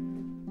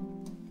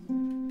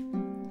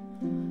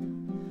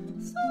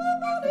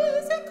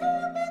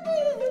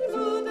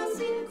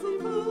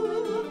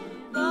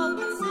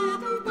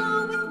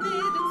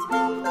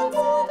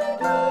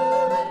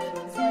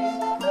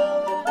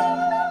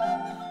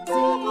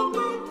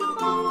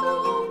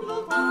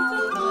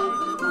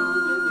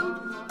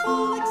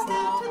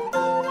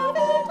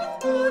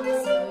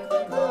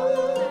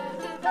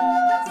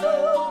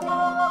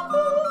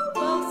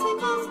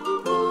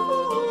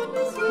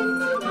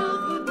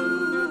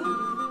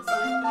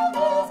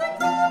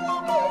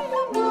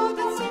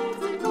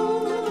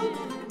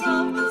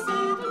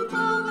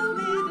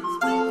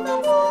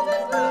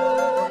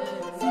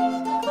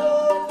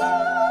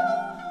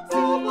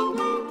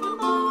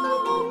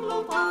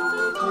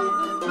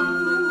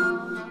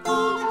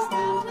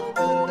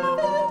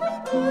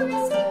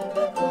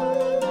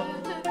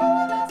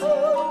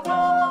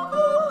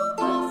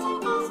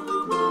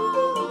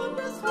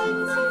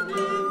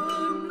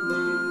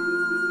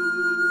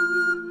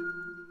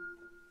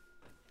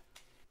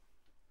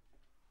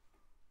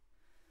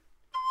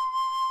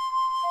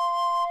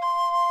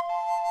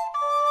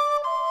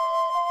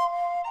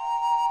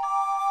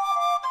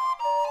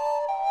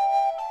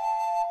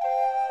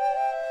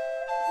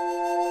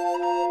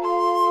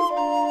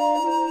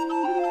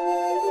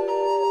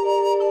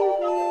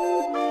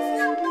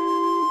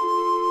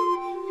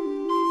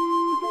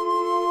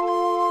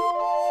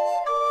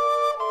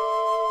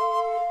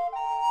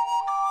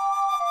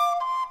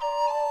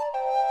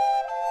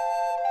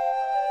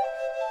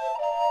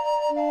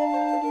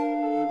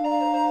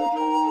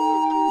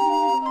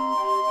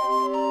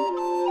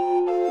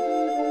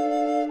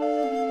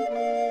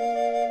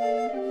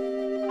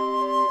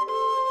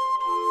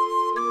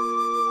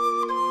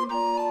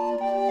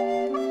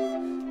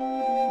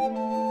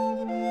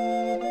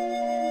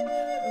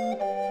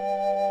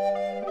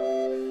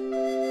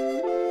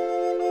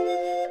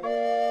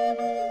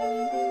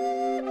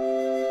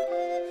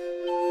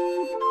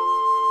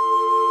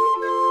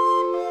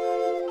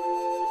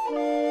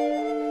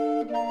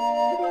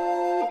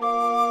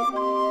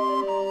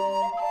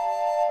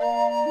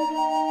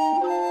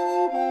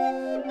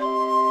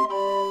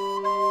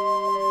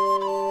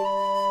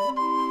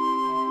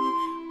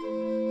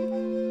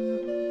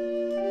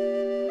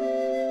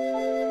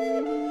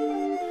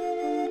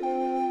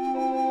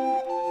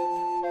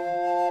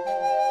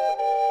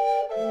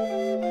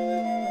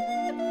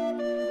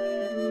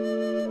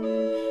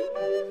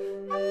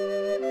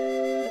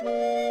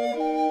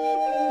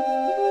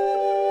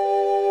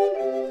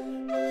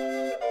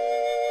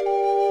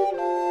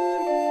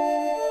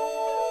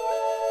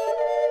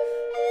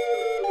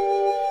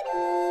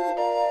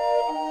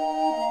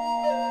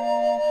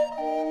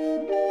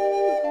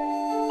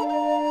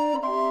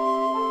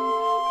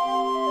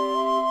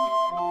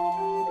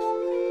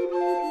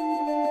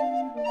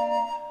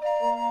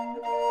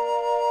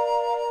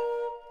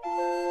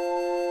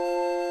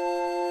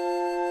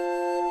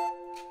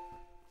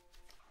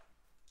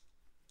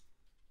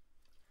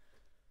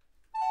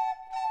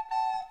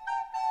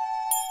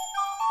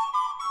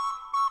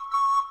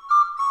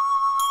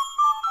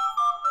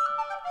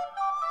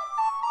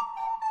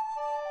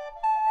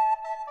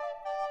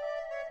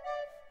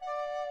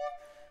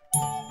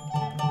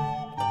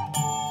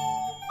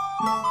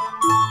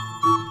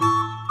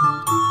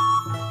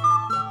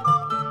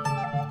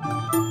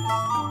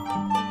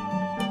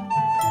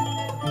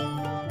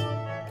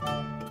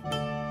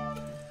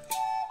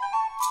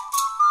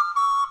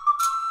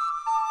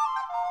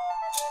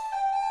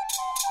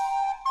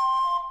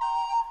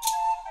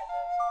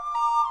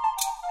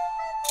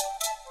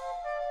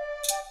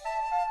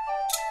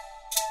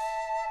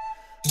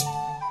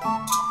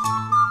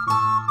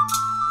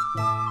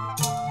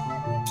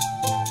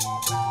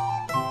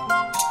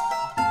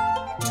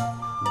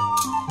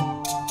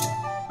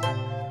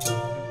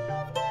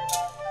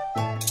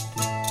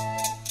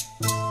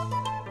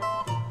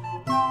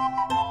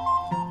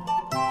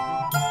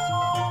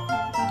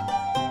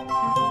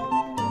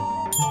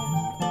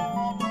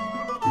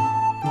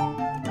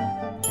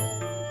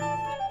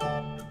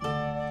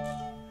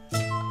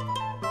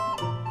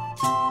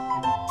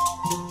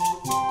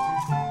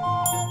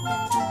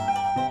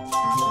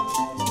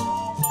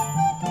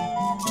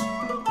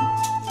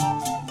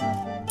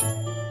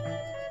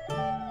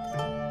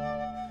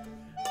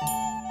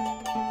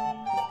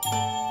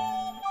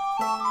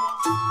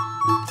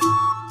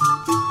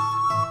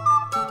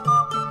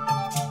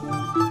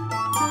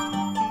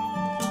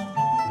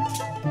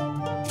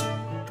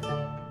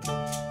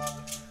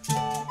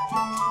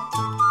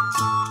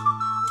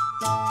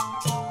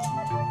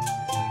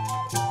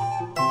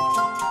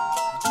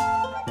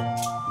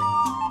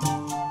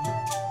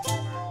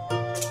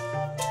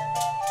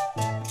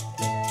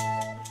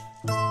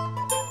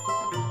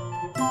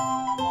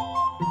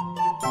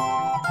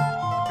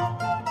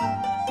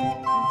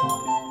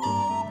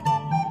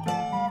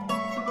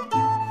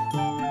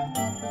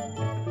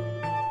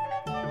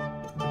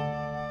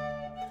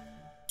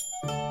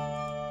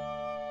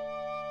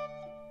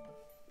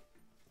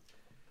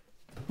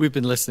 We've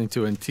been listening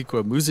to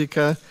Antiqua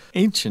Musica,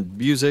 ancient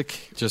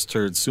music. Just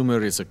heard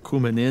Sumer is a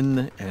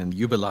Kumanin and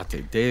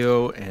Jubilate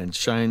Deo and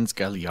Shines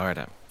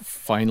Gagliarda.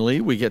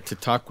 Finally, we get to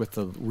talk with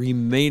the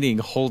remaining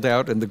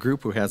holdout in the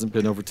group who hasn't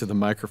been over to the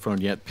microphone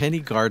yet, Penny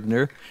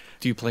Gardner.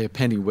 Do you play a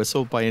penny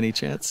whistle by any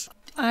chance?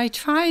 I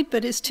tried,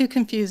 but it's too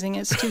confusing.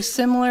 It's too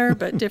similar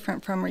but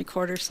different from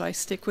recorder, so I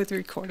stick with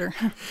recorder.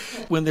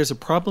 When there's a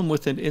problem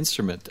with an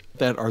instrument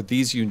that are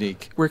these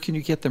unique, where can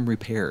you get them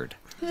repaired?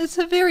 It's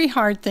a very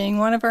hard thing.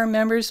 One of our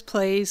members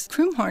plays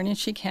Krumhorn and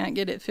she can't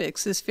get it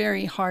fixed. It's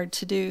very hard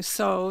to do.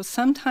 So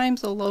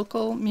sometimes a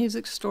local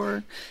music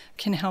store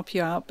can help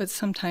you out, but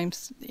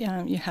sometimes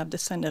you have to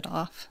send it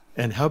off.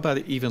 And how about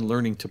even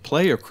learning to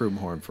play a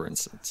Krumhorn, for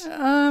instance?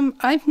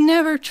 I've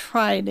never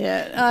tried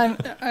it.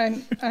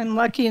 I'm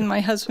lucky, and my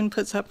husband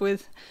puts up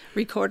with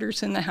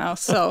recorders in the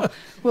house, so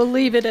we'll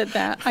leave it at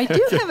that. I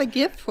do have a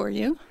gift for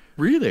you.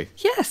 Really?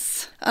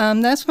 Yes.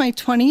 That's my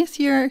 20th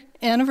year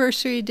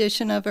anniversary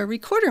edition of a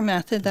recorder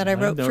method that I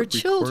wrote for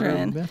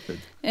children. Method.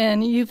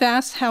 And you've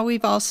asked how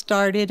we've all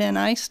started, and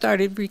I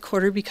started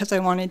recorder because I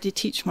wanted to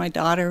teach my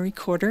daughter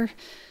recorder.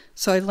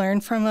 So I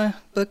learned from a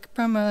book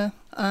from a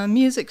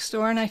music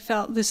store, and I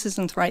felt this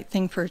isn't the right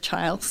thing for a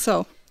child.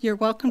 So you're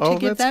welcome to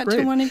give that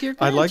to one of your grandchildren.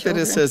 I like that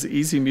it says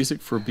easy music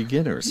for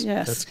beginners.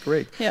 Yes. That's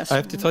great. Yes. I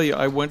have to tell you,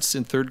 I once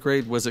in third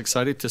grade was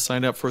excited to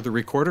sign up for the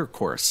recorder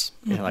course.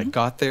 Mm-hmm. And I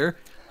got there.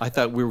 I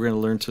thought we were going to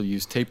learn to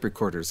use tape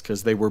recorders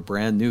because they were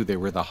brand new. They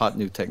were the hot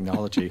new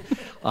technology.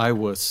 I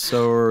was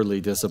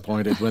sorely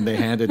disappointed when they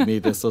handed me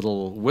this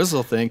little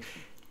whistle thing.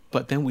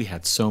 But then we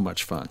had so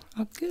much fun.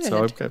 Oh, good.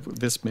 So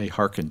this may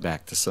harken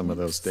back to some of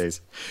those days.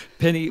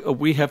 Penny,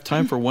 we have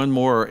time for one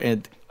more,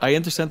 and I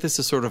understand this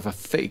is sort of a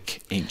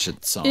fake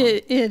ancient song.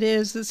 It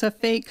is. It's a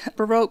fake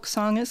Baroque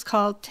song. It's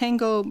called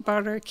Tango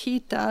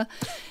Barraquita.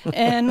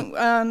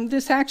 And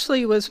this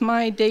actually was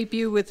my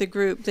debut with the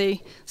group.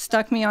 They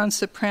stuck me on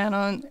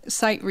soprano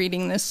sight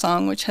reading this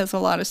song, which has a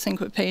lot of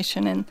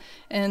syncopation,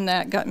 and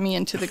that got me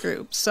into the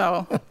group.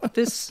 So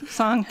this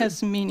song has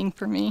some meaning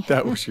for me.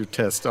 That was your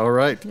test. All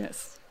right.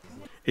 Yes.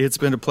 It's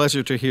been a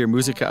pleasure to hear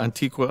Musica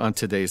Antiqua on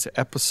today's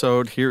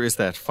episode. Here is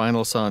that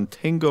final song,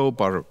 Tango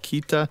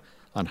Barraquita,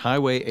 on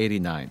Highway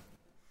 89.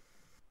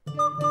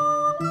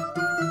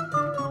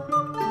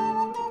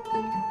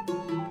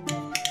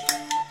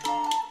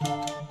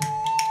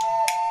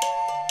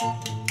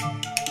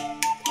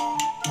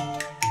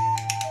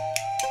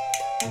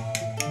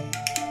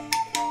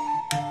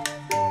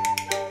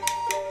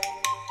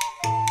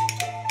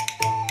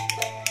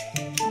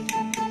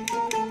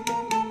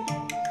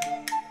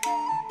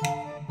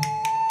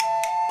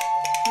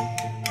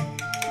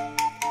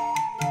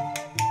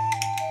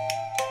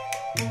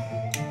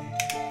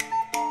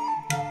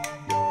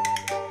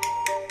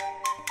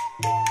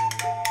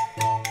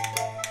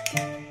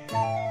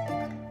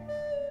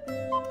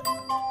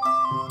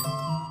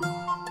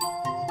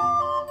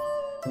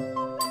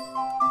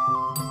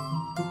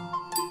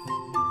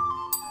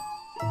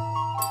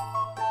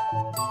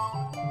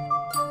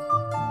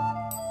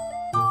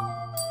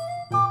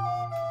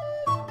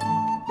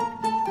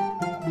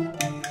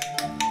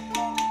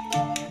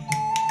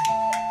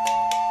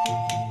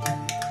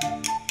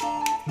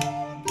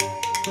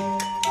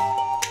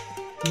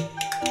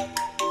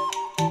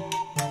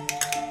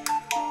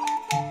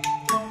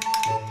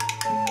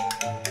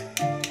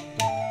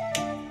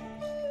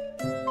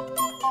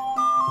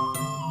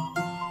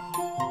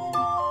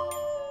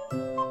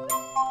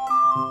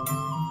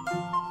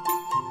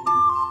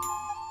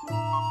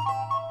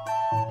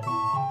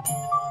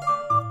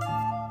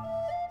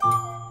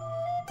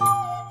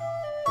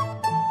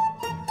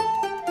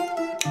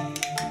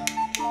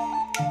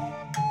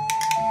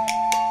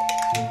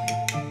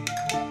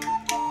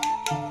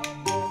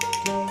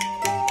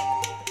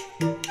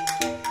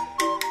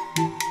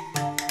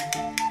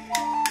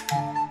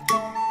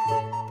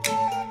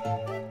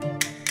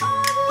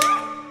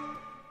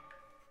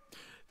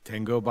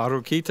 Tango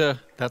Barraquita.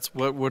 That's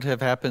what would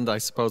have happened, I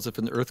suppose, if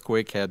an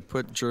earthquake had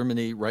put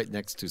Germany right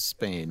next to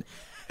Spain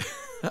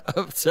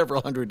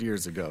several hundred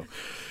years ago.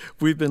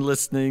 We've been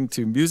listening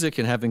to music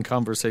and having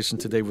conversation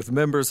today with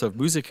members of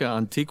Musica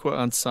Antiqua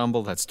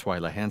Ensemble. That's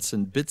Twyla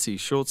Hansen, Bitsy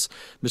Schultz,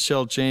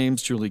 Michelle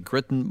James, Julie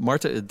Gritton,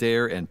 Marta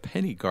Adair, and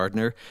Penny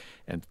Gardner.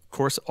 And, of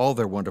course, all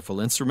their wonderful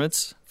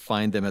instruments.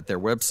 Find them at their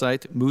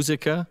website,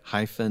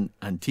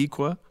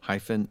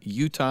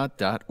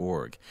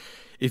 musica-antiqua-utah.org.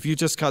 If you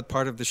just got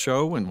part of the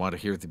show and want to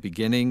hear the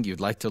beginning, you'd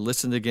like to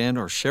listen again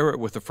or share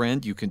it with a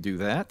friend, you can do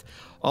that.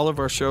 All of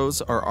our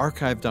shows are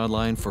archived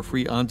online for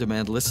free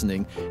on-demand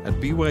listening at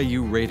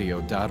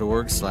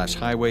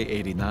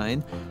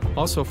byuradio.org/highway89.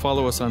 Also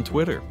follow us on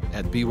Twitter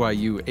at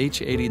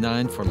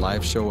BYUH89 for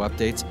live show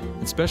updates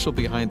and special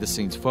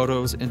behind-the-scenes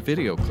photos and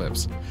video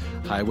clips.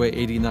 Highway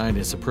 89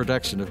 is a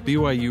production of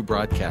BYU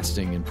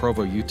Broadcasting in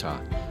Provo, Utah.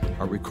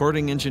 Our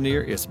recording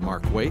engineer is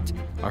Mark Waite.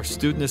 Our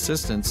student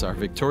assistants are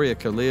Victoria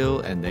Khalil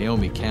and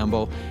Naomi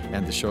Campbell.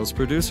 And the show's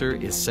producer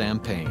is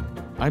Sam Payne.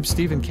 I'm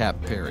Stephen Kapp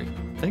Perry.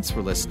 Thanks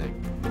for listening.